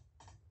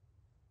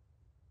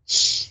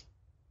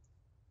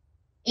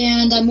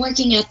 And I'm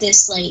working at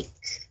this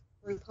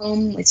group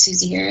home with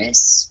Susie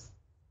Harris.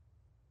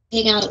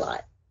 Hang out a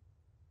lot.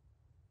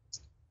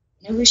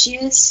 You know who she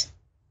is?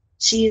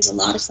 She is a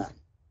lot of fun.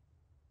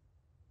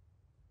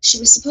 She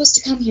was supposed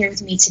to come here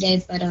with me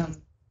today, but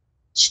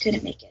she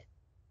couldn't make it.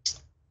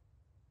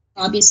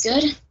 Bobby's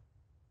good.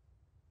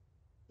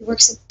 He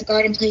works at the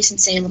garden place in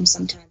Salem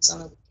sometimes on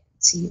the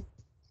weekends.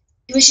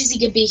 He wishes he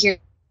could be here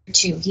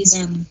too. He's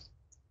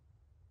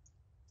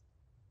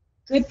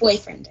good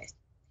boyfriend. I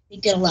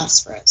think it'll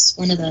last for us.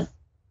 One of the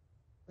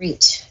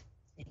great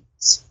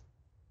things.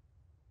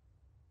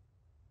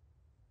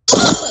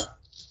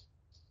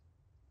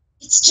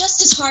 It's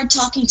just as hard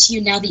talking to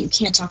you now that you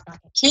can't talk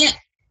back. I can't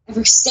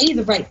ever say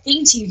the right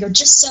thing to you. You're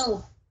just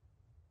so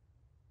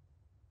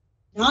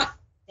not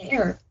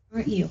there,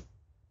 aren't you?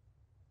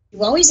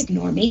 You always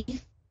ignore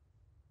me.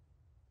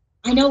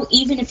 I know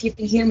even if you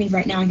can hear me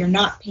right now, you're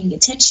not paying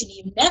attention.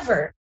 You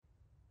never.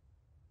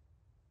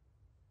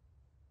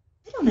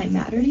 Why don't I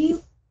matter to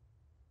you?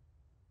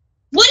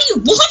 What do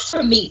you want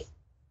from me?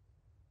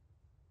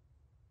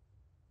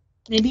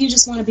 Maybe you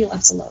just want to be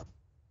left alone.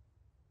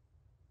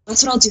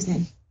 That's what I'll do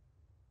then.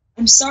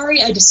 I'm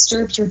sorry I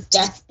disturbed your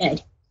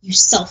deathbed, you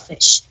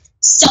selfish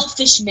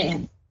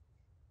man.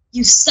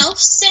 You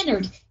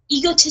self-centered,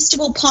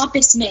 egotistical,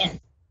 pompous man.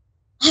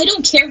 I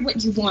don't care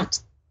what you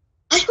want.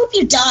 I hope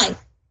you die.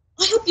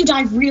 I hope you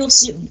die real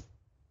soon.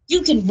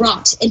 You can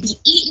rot and be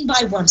eaten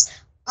by worms.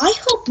 I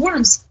hope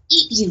worms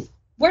eat you.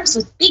 Worms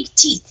with big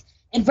teeth,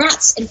 and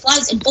rats and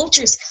flies and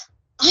vultures.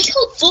 I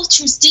hope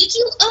vultures dig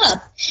you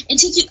up and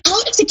take you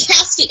out of the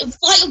casket and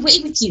fly away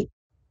with you.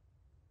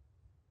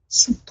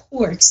 You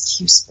poor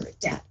excuse for a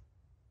death.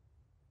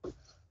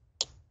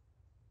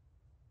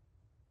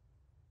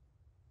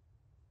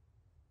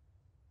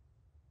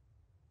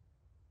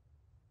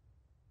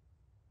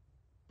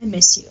 I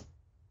miss you.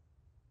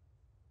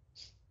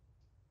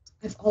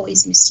 I've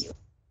always missed you.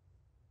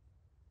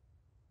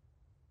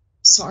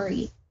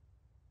 Sorry.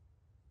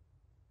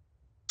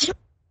 I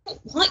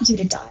don't want you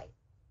to die.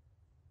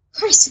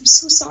 Christ, I'm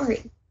so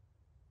sorry.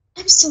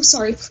 I'm so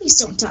sorry. Please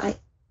don't die. You're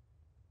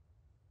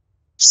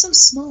so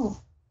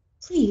small.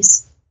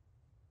 Please.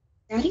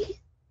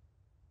 Daddy?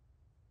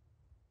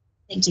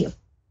 Thank you.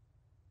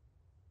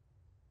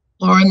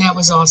 Lauren, that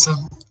was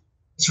awesome.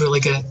 It's really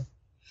good.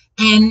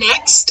 And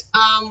next,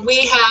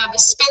 we have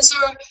Spencer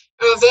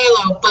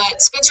Ravello,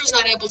 but Spencer's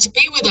not able to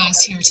be with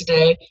us here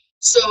today.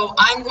 So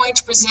I'm going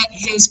to present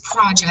his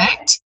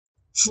project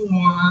for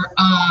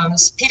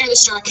Peter the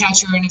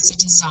Starcatcher, and it's a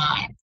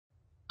design.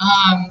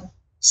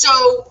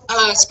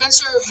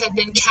 Spencer had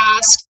been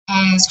cast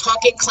as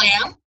Hawk and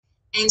Clam,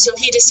 and so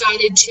he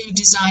decided to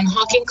design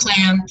Hawk and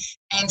Clam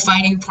and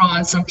Fighting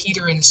Prawn from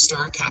Peter and the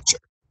Starcatcher.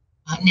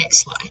 Next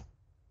slide.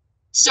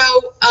 So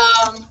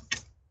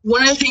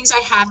one of the things I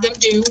had them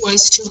do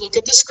was to look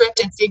at the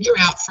script and figure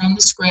out from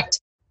the script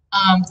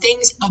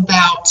things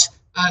about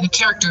the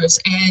characters.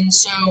 And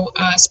so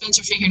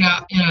Spencer figured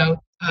out,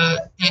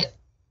 that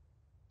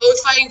both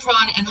Fighting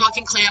Prawn and Hawk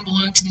and Clam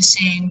belong to the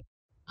same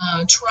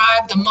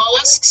tribe, the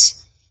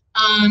mollusks.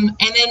 And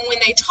then when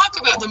they talk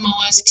about the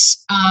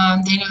mollusks,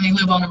 they know they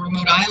live on a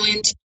remote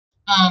island.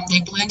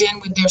 They blend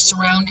in with their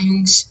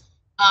surroundings.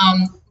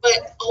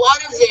 But a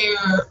lot of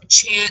their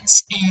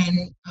chants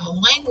and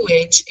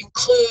language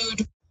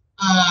include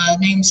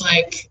names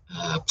like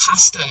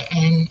pasta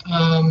and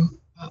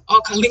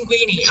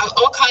linguine,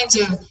 all kinds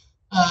of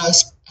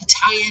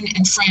Italian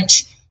and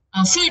French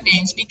food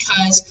names,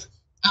 because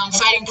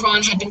Fighting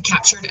Prawn had been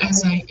captured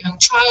as a young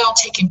child,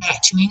 taken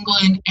back to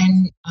England,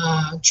 and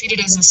treated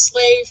as a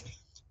slave,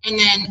 and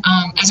then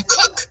as a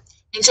cook.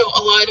 And so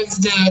a lot of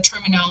the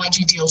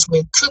terminology deals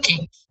with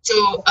cooking.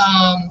 So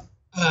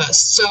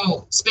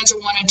Spencer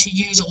wanted to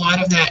use a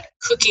lot of that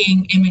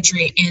cooking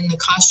imagery in the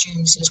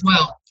costumes as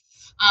well.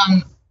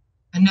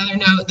 Another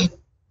note, the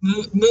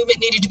movement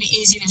needed to be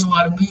easy. There's a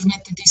lot of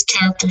movement that these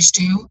characters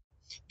do.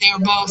 They are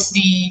both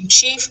the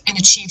chief and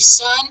the chief's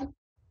son,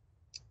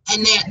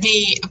 and that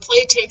the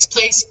play takes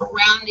place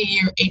around the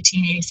year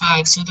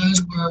 1885. So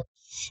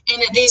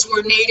these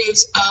were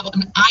natives of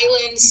an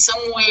island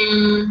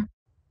somewhere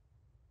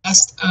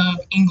west of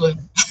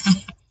England.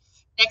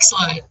 Next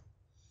slide.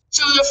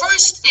 So the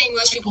first thing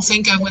most people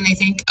think of when they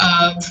think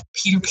of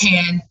Peter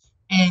Pan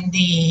and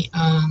the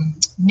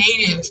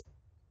natives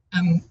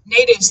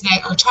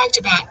that are talked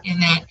about in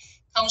that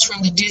comes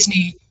from the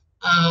Disney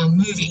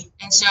movie.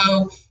 And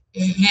so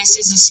this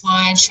is a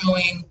slide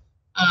showing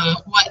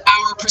what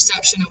our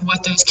perception of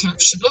what those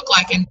characters should look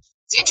like. And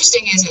what's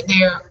interesting is that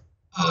they're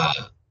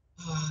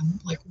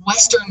like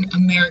Western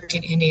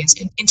American Indians,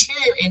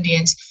 interior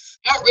Indians,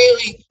 not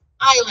really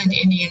island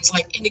Indians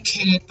like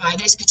indicated by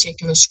this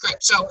particular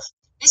script. So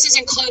this is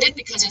included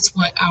because it's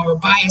what our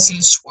bias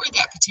is toward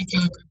that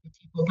particular group of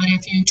people. But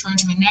if you turn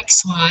to the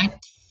next slide,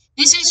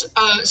 this is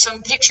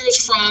some pictures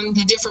from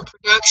the different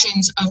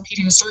productions of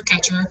Peter the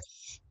Starcatcher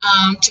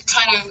to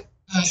kind of,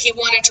 he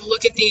wanted to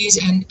look at these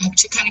and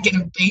to kind of get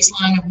a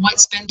baseline of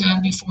what's been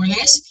done before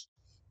this.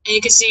 And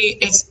you can see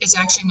it's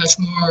actually much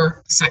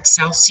more, it's like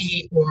South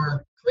Sea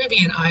or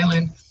Caribbean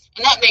island.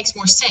 And that makes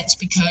more sense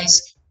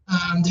because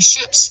the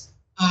ships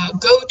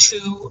go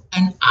to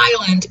an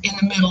island in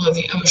the middle of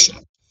the ocean.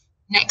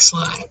 Next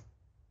slide.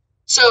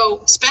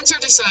 So Spencer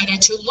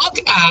decided to look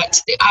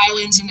at the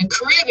islands in the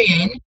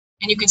Caribbean,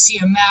 and you can see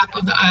a map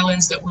of the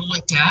islands that were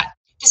looked at,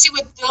 to see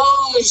what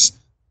those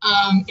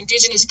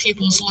indigenous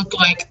peoples looked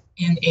like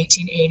in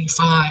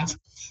 1885.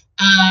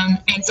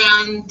 And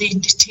found the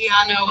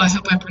Tiano, I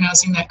hope I'm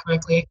pronouncing that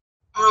correctly,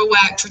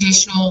 Arawak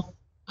traditional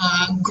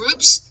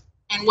groups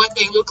and what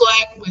they look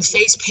like with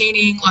face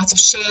painting, lots of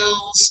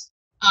shells,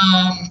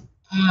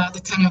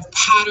 the kind of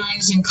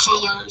patterns and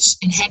colors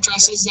and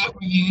headdresses that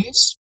were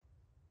used.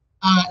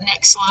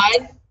 Next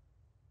slide.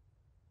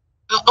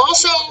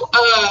 Also,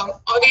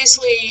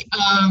 obviously,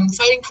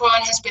 Fighting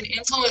Prawn has been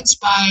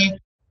influenced by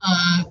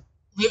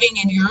living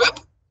in Europe.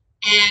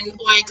 And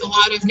like a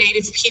lot of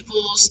native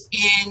peoples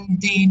in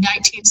the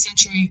 19th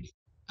century,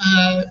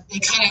 they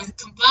kind of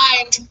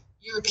combined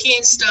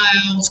European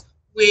styles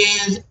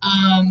with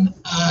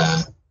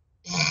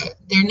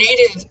their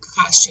native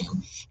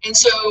costume. And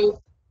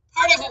so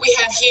part of what we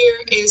have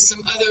here is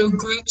some other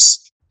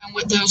groups and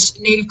what those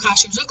native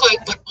costumes look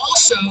like, but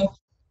also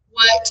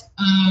what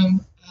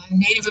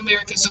Native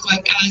Americans look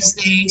like as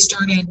they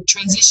started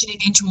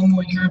transitioning into a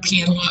more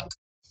European look.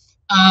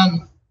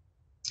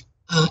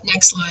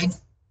 Next slide.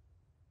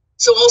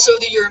 So also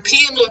the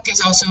European look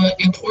is also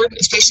important,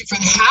 especially for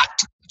the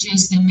hat, which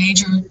is the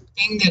major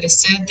thing that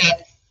is said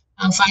that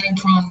Fighting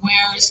Prawn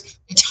wears,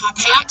 the top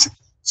hat.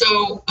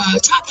 So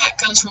top hat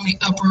comes from the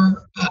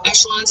upper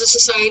echelons of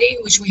society,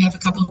 which we have a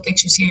couple of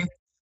pictures here.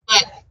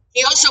 But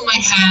he also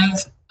might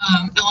have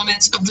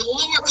elements of the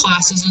lower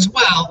classes as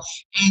well.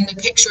 And the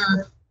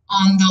picture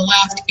on the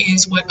left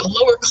is what a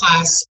lower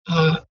class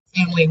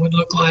family would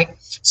look like.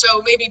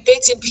 So maybe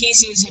bits and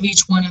pieces of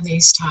each one of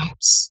these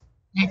types.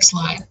 Next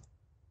slide.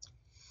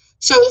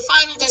 So the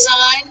final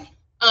design,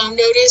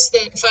 notice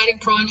that Fighting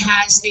Prawn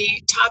has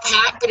the top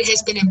hat, but it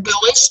has been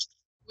embellished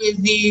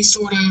with the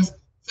sort of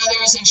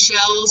feathers and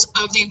shells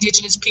of the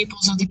indigenous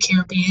peoples of the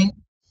Caribbean.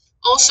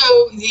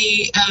 Also,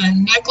 the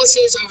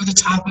necklaces over the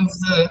top of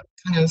the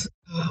kind of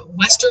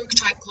Western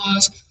type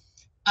clothes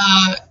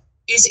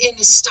is in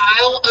the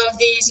style of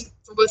these,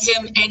 for both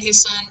him and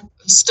his son,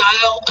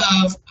 style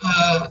of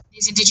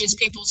these indigenous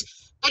peoples,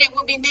 but it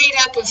will be made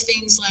up of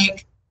things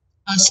like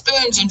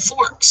spoons and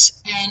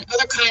forks and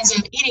other kinds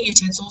of eating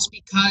utensils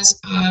because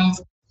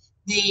of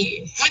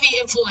the heavy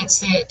influence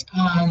that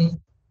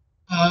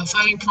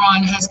Fighting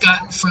Prawn has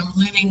gotten from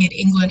living in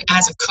England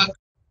as a cook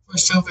for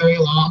so very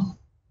long.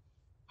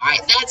 All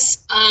right, that's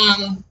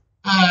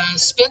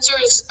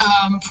Spencer's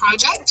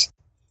project,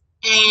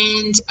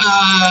 and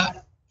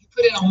he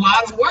put in a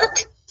lot of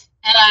work,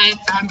 and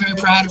I'm very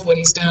proud of what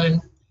he's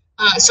done.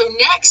 So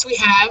next we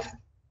have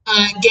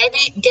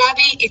Gabby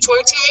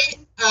Ituarte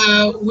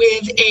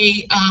with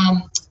a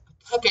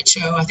puppet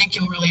show. I think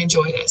you'll really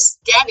enjoy this.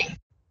 Gabby.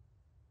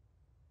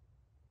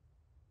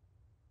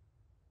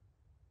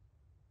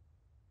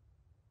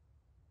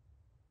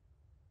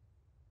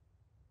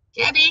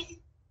 Gabby?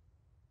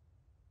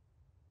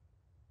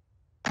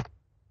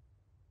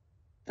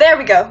 There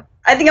we go.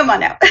 I think I'm on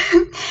now.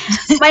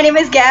 My name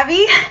is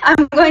Gabby.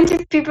 I'm going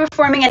to be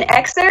performing an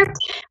excerpt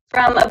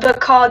from a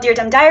book called Dear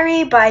Dumb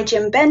Diary by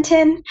Jim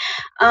Benton.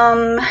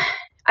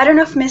 I don't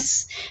know if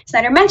Miss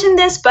Snyder mentioned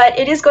this, but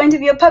it is going to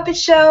be a puppet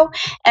show,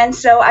 and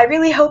so I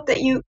really hope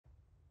that you...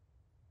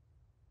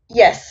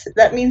 Yes,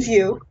 that means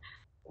you.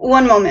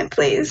 One moment,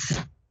 please.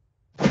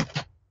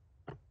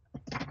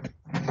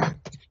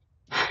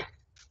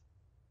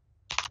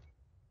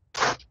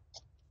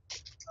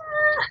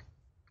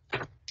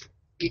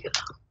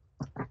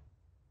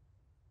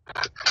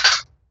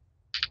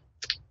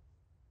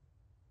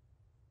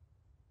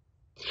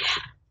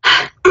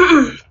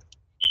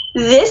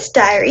 This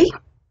diary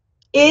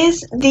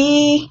is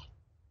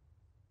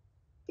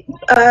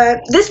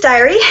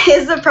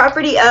the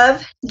property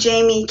of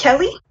Jamie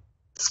Kelly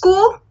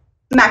School,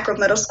 Macro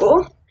Middle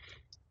School.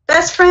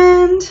 Best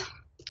friend,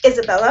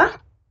 Isabella.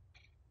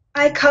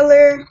 Eye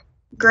color,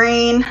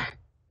 green.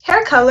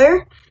 Hair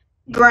color,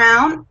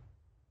 brown.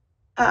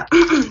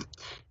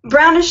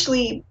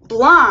 Brownishly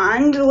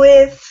blonde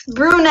with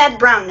brunette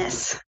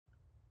brownness.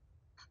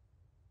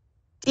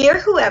 Dear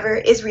whoever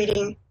is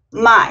reading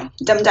my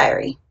dumb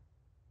diary,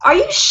 are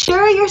you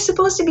sure you're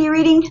supposed to be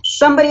reading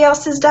somebody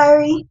else's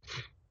diary?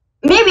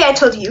 Maybe I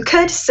told you you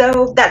could,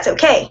 so that's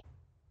okay.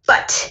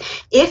 But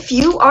if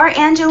you are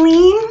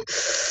Angeline,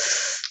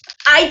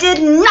 I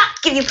did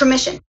not give you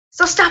permission,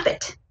 so stop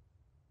it.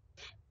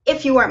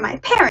 If you are my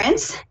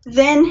parents,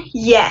 then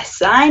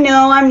yes, I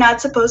know I'm not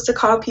supposed to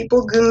call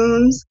people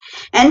goons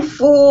and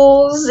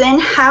fools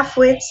and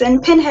halfwits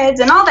and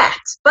pinheads and all that,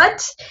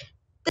 but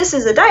this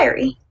is a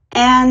diary,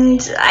 and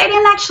I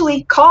didn't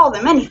actually call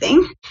them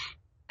anything.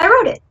 I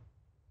wrote it.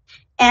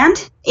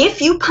 And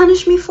if you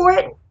punish me for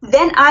it,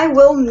 then I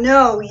will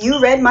know you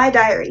read my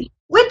diary,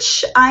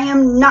 which I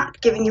am not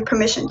giving you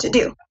permission to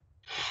do.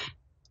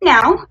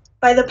 Now,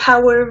 by the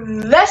power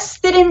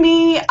vested in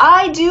me,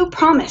 I do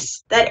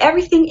promise that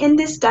everything in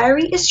this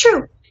diary is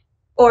true,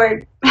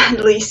 or at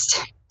least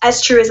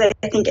as true as I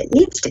think it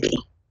needs to be.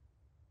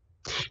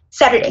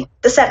 Saturday,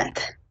 the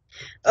 7th.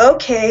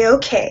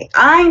 Okay,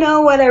 I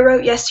know what I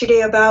wrote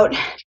yesterday about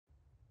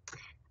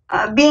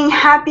being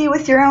happy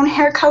with your own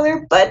hair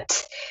color,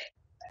 but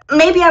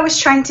maybe I was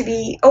trying to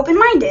be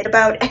open-minded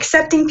about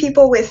accepting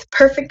people with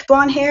perfect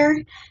blonde hair.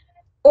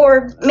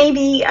 Or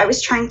maybe I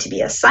was trying to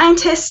be a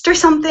scientist or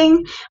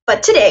something,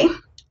 but today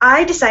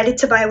I decided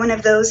to buy one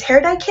of those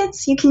hair dye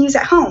kits you can use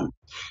at home.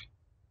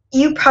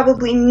 You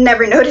probably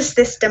never noticed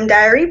this dumb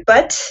diary,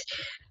 but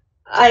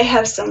I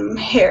have some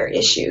hair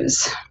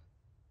issues.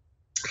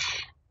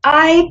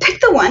 I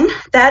picked the one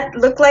that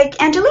looked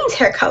like Angeline's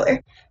hair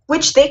color,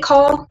 which they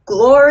call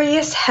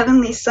glorious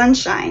heavenly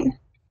sunshine.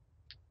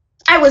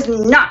 I was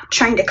not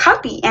trying to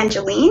copy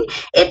Angeline,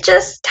 it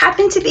just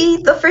happened to be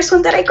the first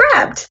one that I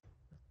grabbed.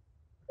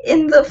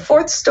 In the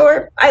fourth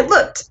store, I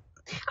looked.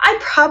 I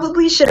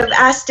probably should have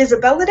asked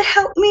Isabella to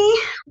help me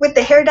with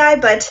the hair dye,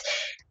 but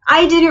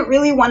I didn't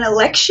really want to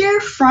lecture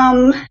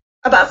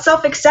about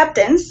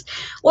self-acceptance.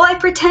 Well, I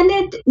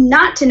pretended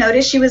not to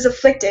notice she was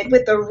afflicted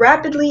with a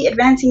rapidly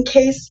advancing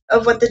case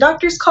of what the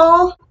doctors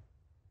call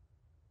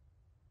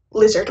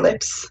lizard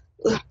lips.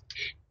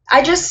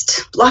 I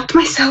just locked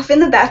myself in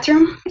the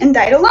bathroom and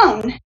died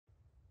alone.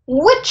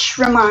 Which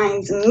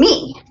reminds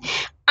me,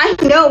 I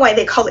know why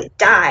they call it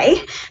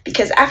dye,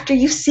 because after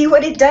you see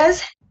what it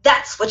does,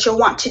 that's what you'll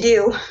want to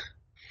do.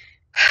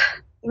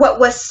 What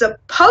was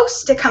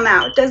supposed to come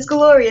out as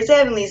glorious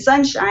heavenly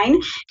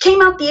sunshine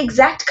came out the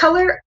exact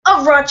color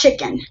of raw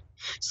chicken.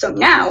 So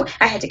now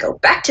I had to go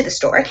back to the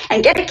store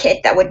and get a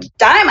kit that would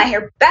dye my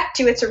hair back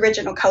to its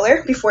original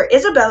color before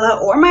Isabella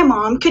or my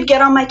mom could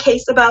get on my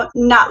case about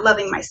not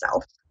loving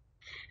myself.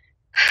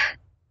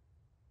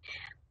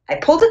 I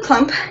pulled a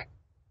clump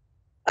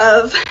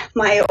of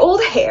my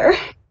old hair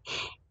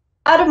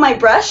out of my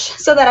brush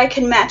so that I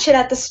could match it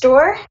at the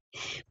store,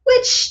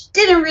 which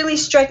didn't really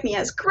strike me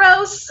as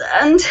gross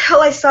until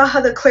I saw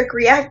how the clerk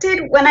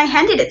reacted when I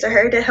handed it to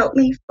her to help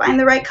me find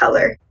the right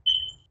color.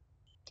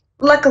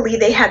 Luckily,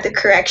 they had the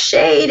correct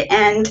shade,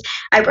 and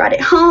I brought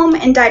it home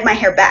and dyed my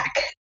hair back.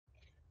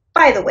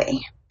 By the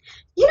way,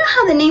 you know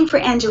how the name for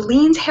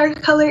Angeline's hair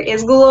color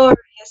is glorious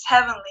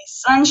heavenly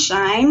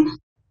sunshine?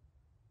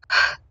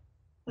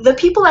 The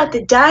people at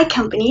the dye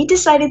company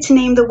decided to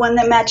name the one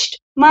that matched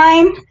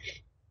mine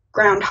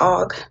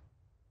Groundhog.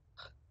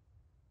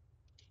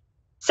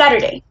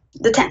 Saturday,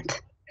 the 10th.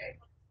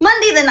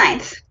 Monday, the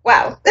 9th.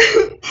 Wow.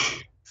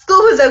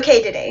 School was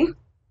okay today.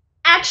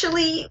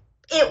 Actually,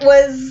 it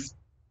was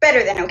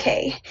better than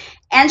okay.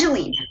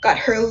 Angeline got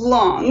her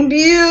long,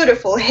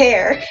 beautiful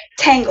hair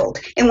tangled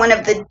in one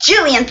of the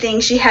jillion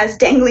things she has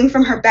dangling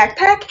from her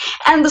backpack,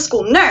 and the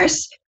school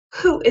nurse,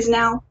 who is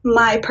now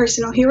my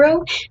personal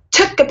hero,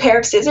 took a pair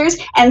of scissors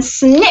and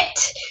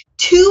snipped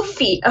 2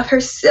 feet of her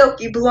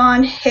silky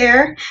blonde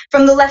hair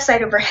from the left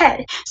side of her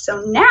head.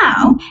 So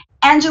now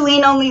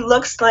Angeline only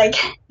looks like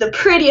the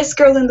prettiest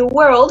girl in the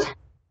world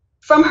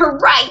from her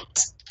right.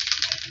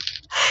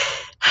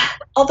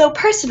 Although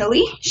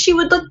personally, she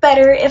would look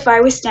better if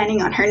I was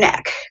standing on her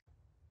neck.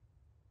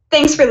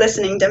 Thanks for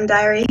listening, Dumb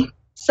Diary.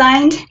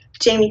 Signed,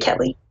 Jamie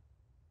Kelly.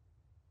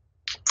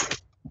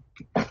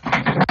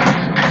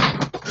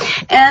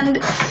 And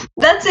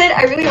that's it.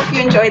 I really hope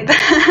you enjoyed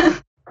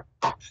that.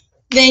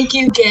 Thank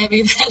you,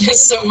 Gabby. That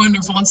is so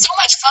wonderful and so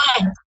much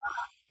fun.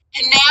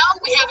 And now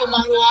we have a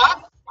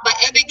monologue by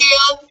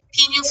Abigail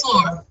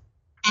Pena-Flor.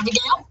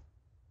 Abigail?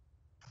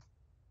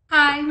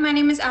 Hi, my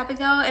name is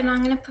Abigail, and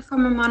I'm going to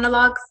perform a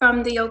monologue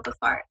from the Yoga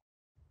Fart.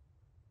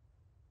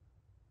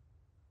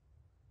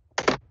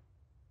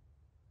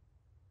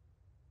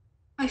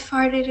 I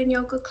farted in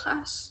yoga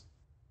class.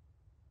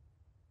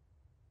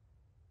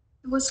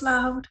 It was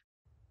loud,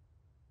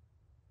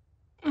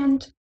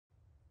 and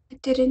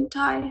it didn't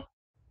die.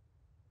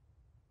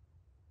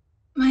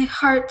 My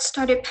heart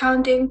started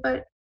pounding,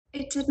 but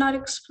it did not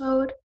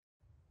explode.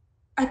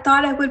 I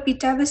thought I would be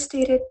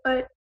devastated,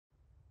 but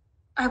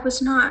I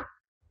was not.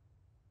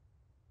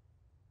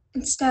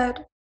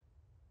 Instead,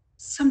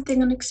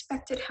 something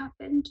unexpected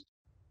happened.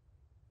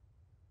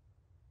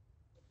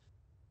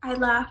 I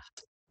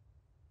laughed.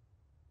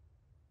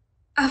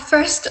 At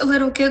first, a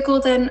little giggle,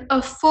 then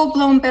a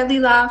full-blown belly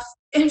laugh.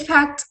 In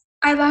fact,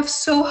 I laughed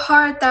so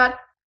hard that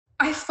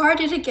I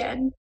farted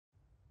again,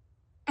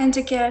 and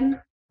again,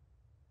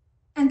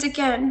 and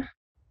again.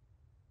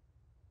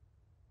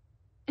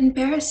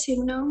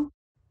 Embarrassing, no?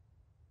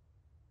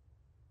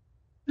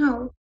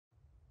 No.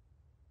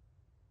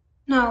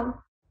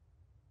 No.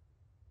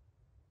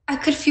 I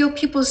could feel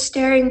people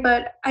staring,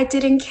 but I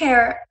didn't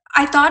care.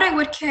 I thought I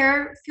would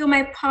care, feel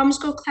my palms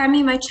go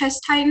clammy, my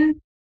chest tighten.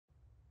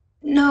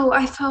 No,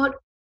 I felt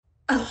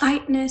a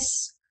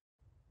lightness,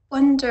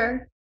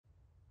 wonder,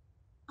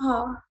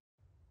 awe.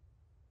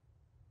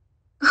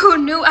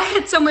 Who knew I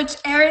had so much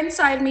air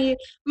inside me?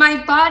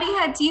 My body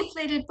had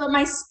deflated, but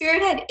my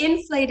spirit had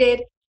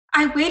inflated.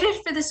 I waited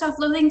for the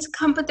self-loathing to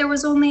come, but there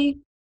was only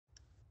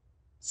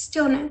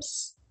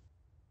stillness,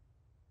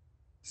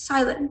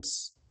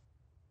 silence.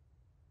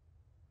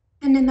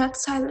 And in that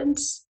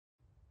silence,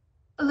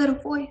 a little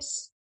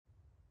voice.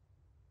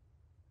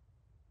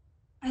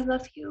 I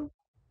love you.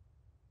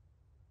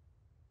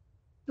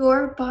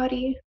 Your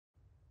body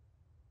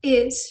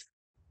is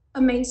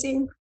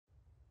amazing.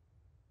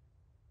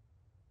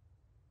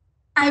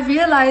 I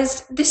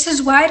realized this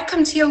is why I'd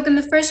come to yoga in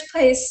the first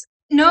place.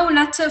 No,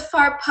 not to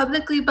fart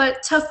publicly,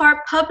 but to fart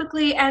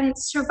publicly and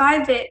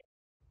survive it.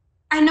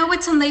 I know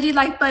it's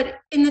unladylike, but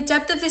in the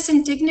depth of this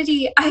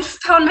indignity, I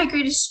found my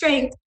greatest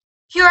strength.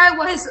 Here I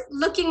was,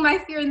 looking my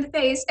fear in the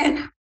face,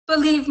 and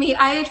believe me,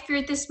 I had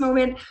feared this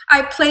moment.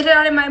 I played it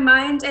out in my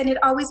mind, and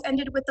it always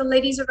ended with the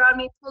ladies around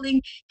me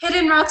pulling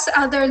hidden rocks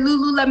out of their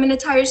Lululemon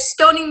attire,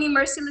 stoning me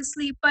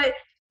mercilessly, but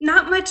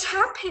not much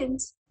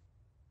happened.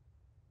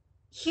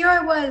 Here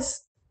I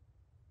was,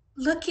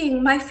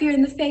 looking my fear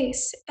in the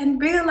face and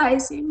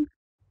realizing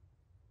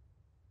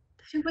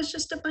the if it was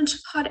just a bunch of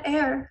hot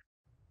air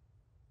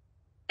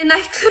and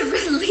I could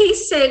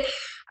release it.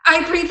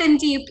 I breathed in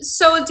deep,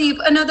 so deep,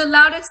 another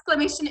loud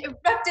exclamation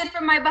erupted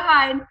from my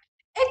behind.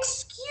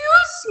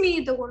 Excuse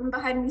me, the woman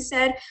behind me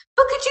said,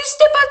 but could you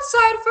step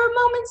outside for a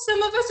moment?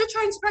 Some of us are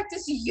trying to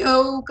practice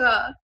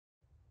yoga.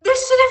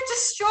 This should have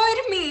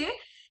destroyed me.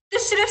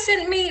 This should have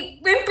sent me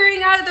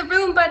whimpering out of the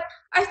room, but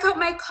I felt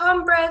my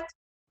calm breath,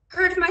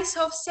 heard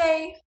myself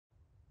say,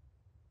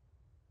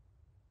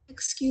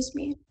 excuse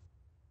me,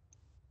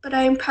 but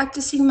I am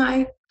practicing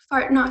my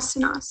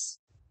fartnasanas.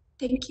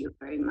 Thank you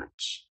very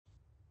much.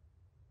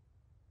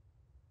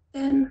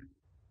 Then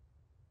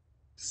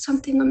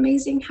something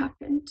amazing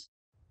happened.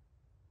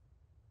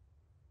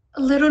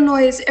 A little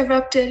noise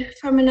erupted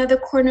from another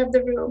corner of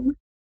the room.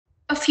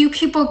 A few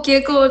people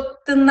giggled,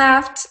 then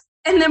laughed,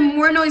 and then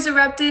more noise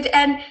erupted,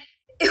 and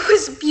it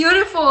was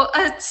beautiful,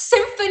 a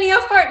symphony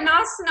of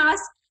fartnasanas.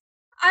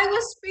 I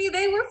was free,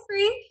 they were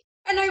free,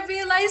 and I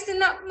realized in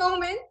that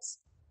moment,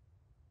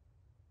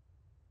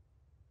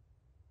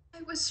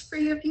 I was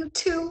free of you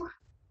too.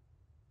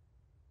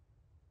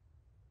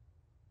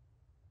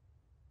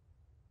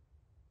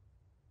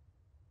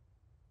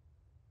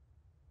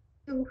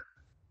 You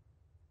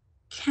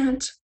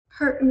can't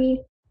hurt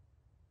me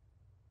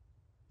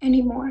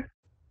anymore.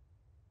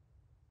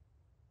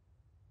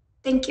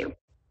 Thank you.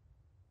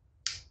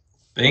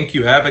 Thank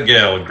you,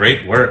 Abigail.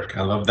 Great work.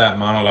 I love that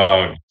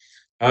monologue.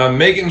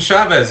 Megan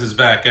Chavez is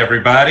back,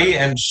 everybody,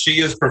 and she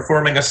is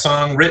performing a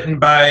song written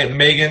by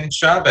Megan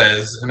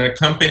Chavez and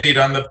accompanied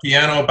on the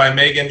piano by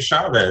Megan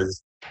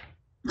Chavez.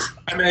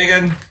 Hi,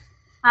 Megan.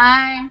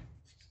 Hi,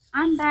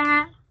 I'm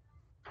back.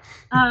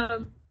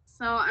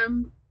 So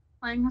I'm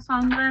playing a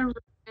song that I wrote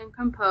and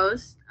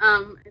composed.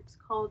 It's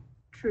called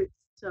Truth,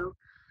 so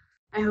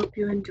I hope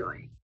you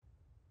enjoy.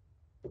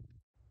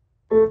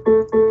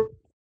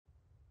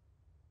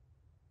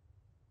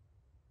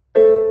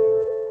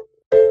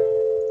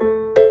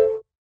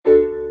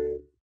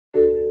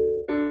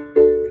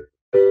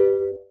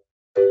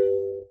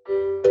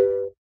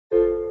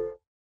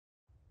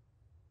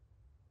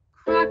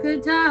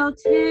 Crocodile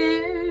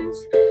tears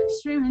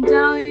streaming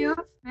down your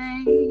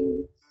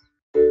face.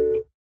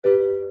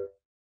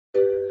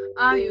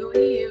 Are you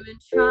even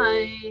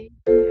trying?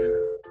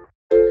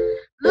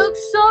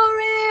 Looks so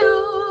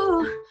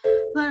real,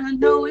 but I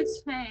know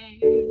it's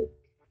fake.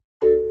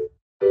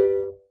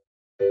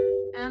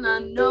 And I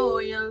know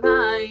you're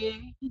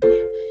lying.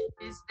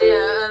 Is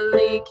there a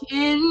leak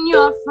in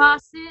your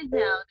faucet now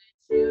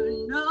that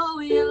you know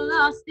you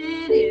lost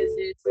it? Is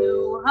it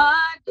too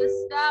hard to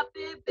stop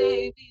it,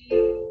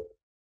 baby?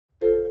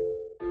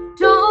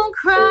 Don't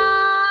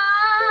cry.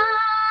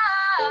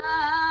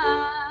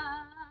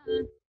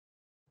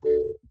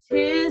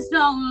 Tears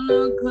don't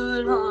look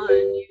good on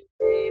you,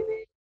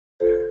 baby.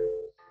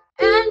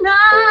 And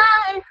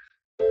I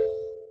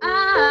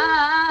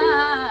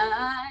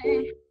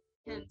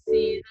can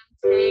see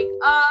them take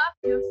off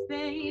your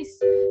face,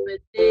 but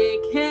they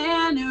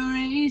can't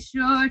erase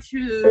your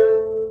truth.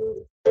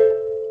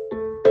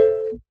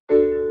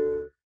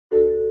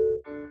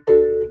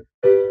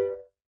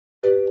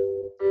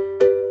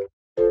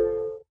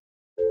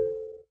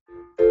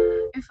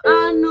 If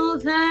I knew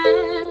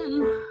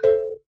then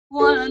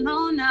what I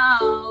know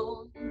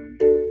now,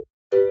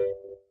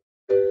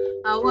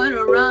 I would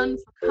have run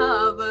for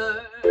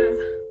cover.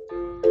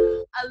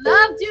 I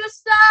loved you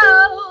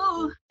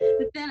so,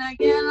 but then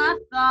again I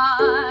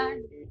thought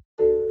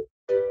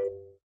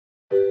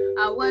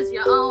I was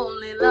your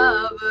only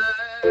lover.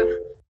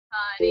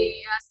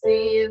 Honey, I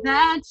see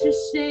that you're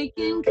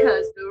shaking,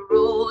 'cause the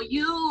role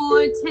you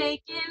were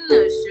taking,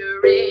 the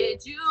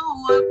charade you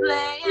were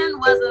playing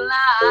was a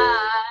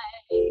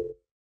lie.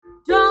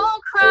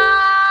 Don't cry.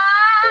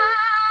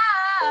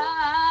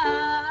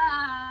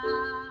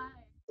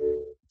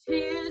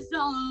 Tears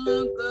don't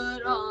look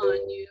good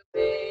on you,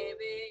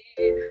 baby.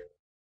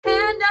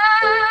 And I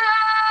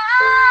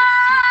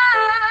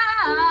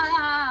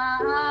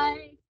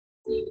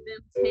see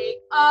them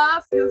take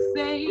off your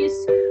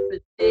face,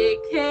 but they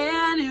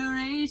can't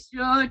erase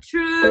your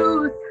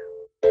truth.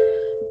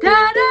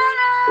 Da da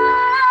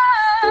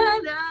da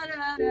da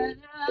da da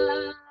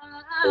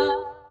da.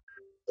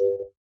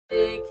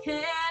 They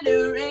can't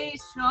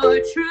erase your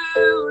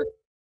truth.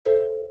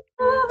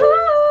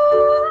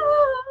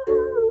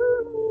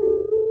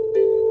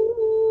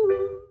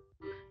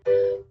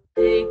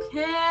 They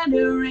can't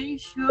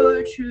erase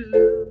your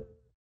truth.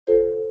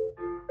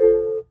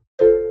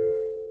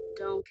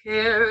 Don't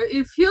care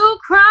if you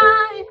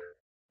cry.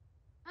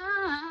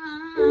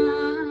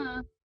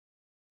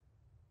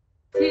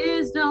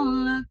 Tears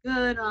don't look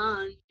good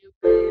on you,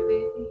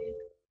 baby.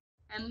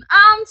 And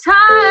I'm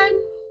tired.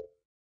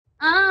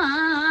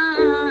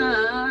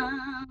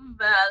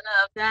 But I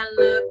love that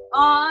look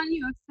on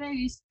your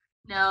face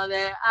now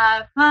that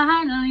I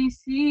finally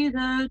see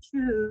the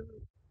truth.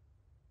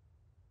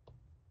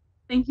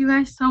 Thank you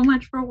guys so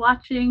much for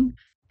watching,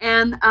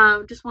 and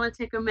just want to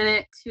take a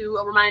minute to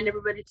remind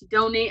everybody to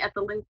donate at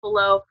the link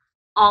below.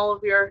 All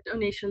of your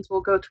donations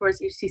will go towards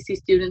HCC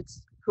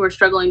students who are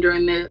struggling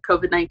during the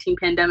COVID-19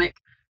 pandemic.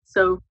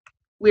 So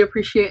we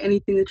appreciate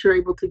anything that you're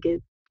able to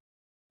give.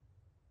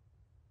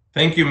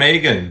 Thank you,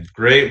 Megan.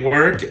 Great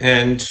work.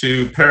 And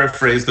to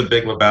paraphrase the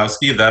Big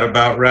Lebowski, that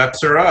about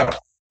wraps her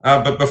up.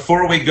 But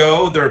before we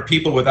go, there are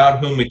people without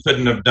whom we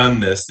couldn't have done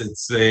this.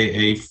 It's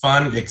a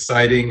fun,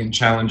 exciting, and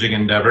challenging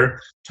endeavor.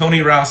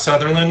 Tony Rouse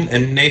Sutherland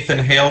and Nathan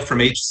Hale from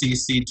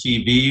HCC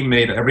TV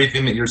made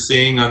everything that you're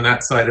seeing on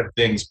that side of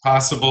things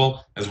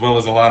possible, as well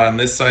as a lot on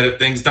this side of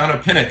things.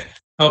 Donna Pinnock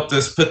helped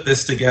us put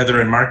this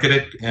together and market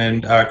it,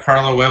 and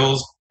Carla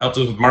Wells helped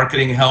us with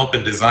marketing help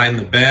and design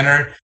the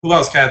banner. Who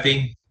else,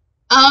 Kathy?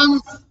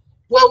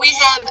 Well, we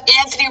have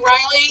Anthony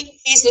Riley.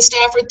 He's the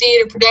Stafford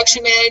Theater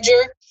production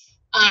manager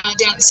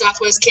down at the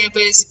Southwest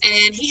campus,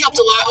 and he helped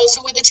a lot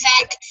also with the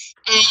tech.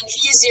 And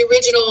he is the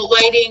original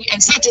lighting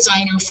and set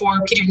designer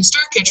for Peter the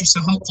Starcatcher,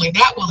 so hopefully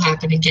that will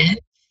happen again.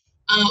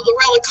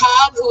 Lorella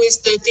Cobb, who is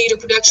the theater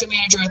production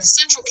manager at the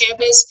Central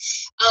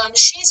campus,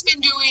 she's been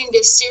doing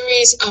this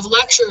series of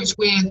lectures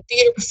with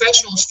theater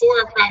professionals for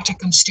our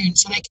practicum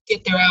students so they can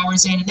get their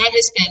hours in, and that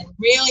has been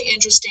really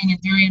interesting and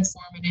very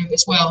informative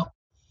as well.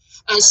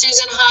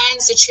 Susan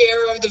Hines, the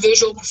chair of the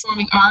Visual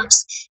Performing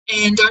Arts,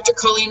 and Dr.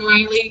 Colleen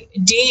Riley,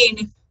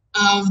 dean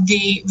of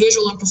the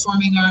Visual and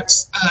Performing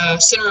Arts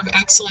Center of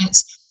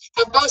Excellence,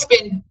 have both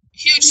been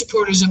huge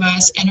supporters of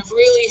us and have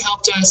really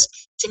helped us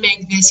to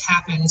make this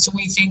happen. So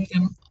we thank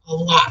them a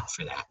lot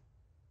for that.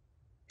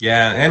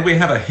 Yeah, and we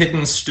have a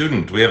hidden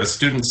student. We have a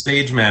student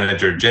stage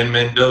manager, Jen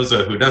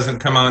Mendoza, who doesn't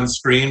come on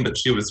screen, but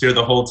she was here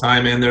the whole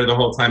time and there the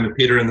whole time with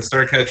Peter and the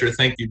Starcatcher.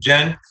 Thank you,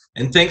 Jen.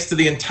 And thanks to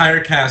the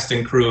entire cast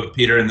and crew of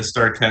Peter and the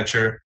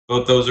Starcatcher,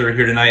 both those who are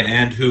here tonight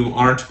and who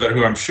aren't, but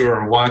who I'm sure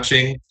are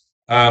watching.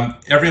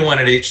 Everyone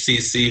at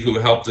HCC who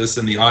helped us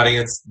in the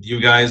audience, you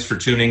guys for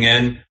tuning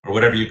in, or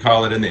whatever you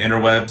call it in the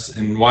interwebs,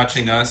 and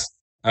watching us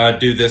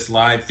do this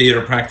live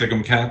Theater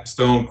Practicum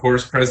Capstone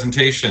course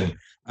presentation.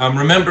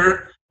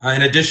 Remember,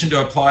 in addition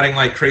to applauding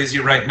like crazy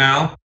right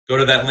now, go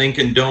to that link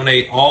and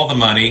donate all the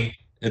money.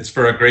 It's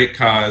for a great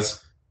cause.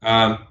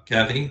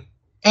 Kathy?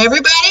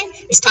 Everybody,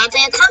 it's time for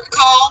your curtain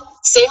call.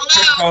 Say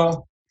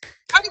hello.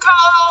 Curtain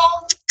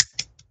call.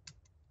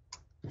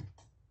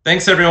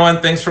 Thanks,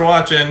 everyone. Thanks for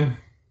watching.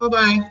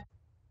 Bye-bye.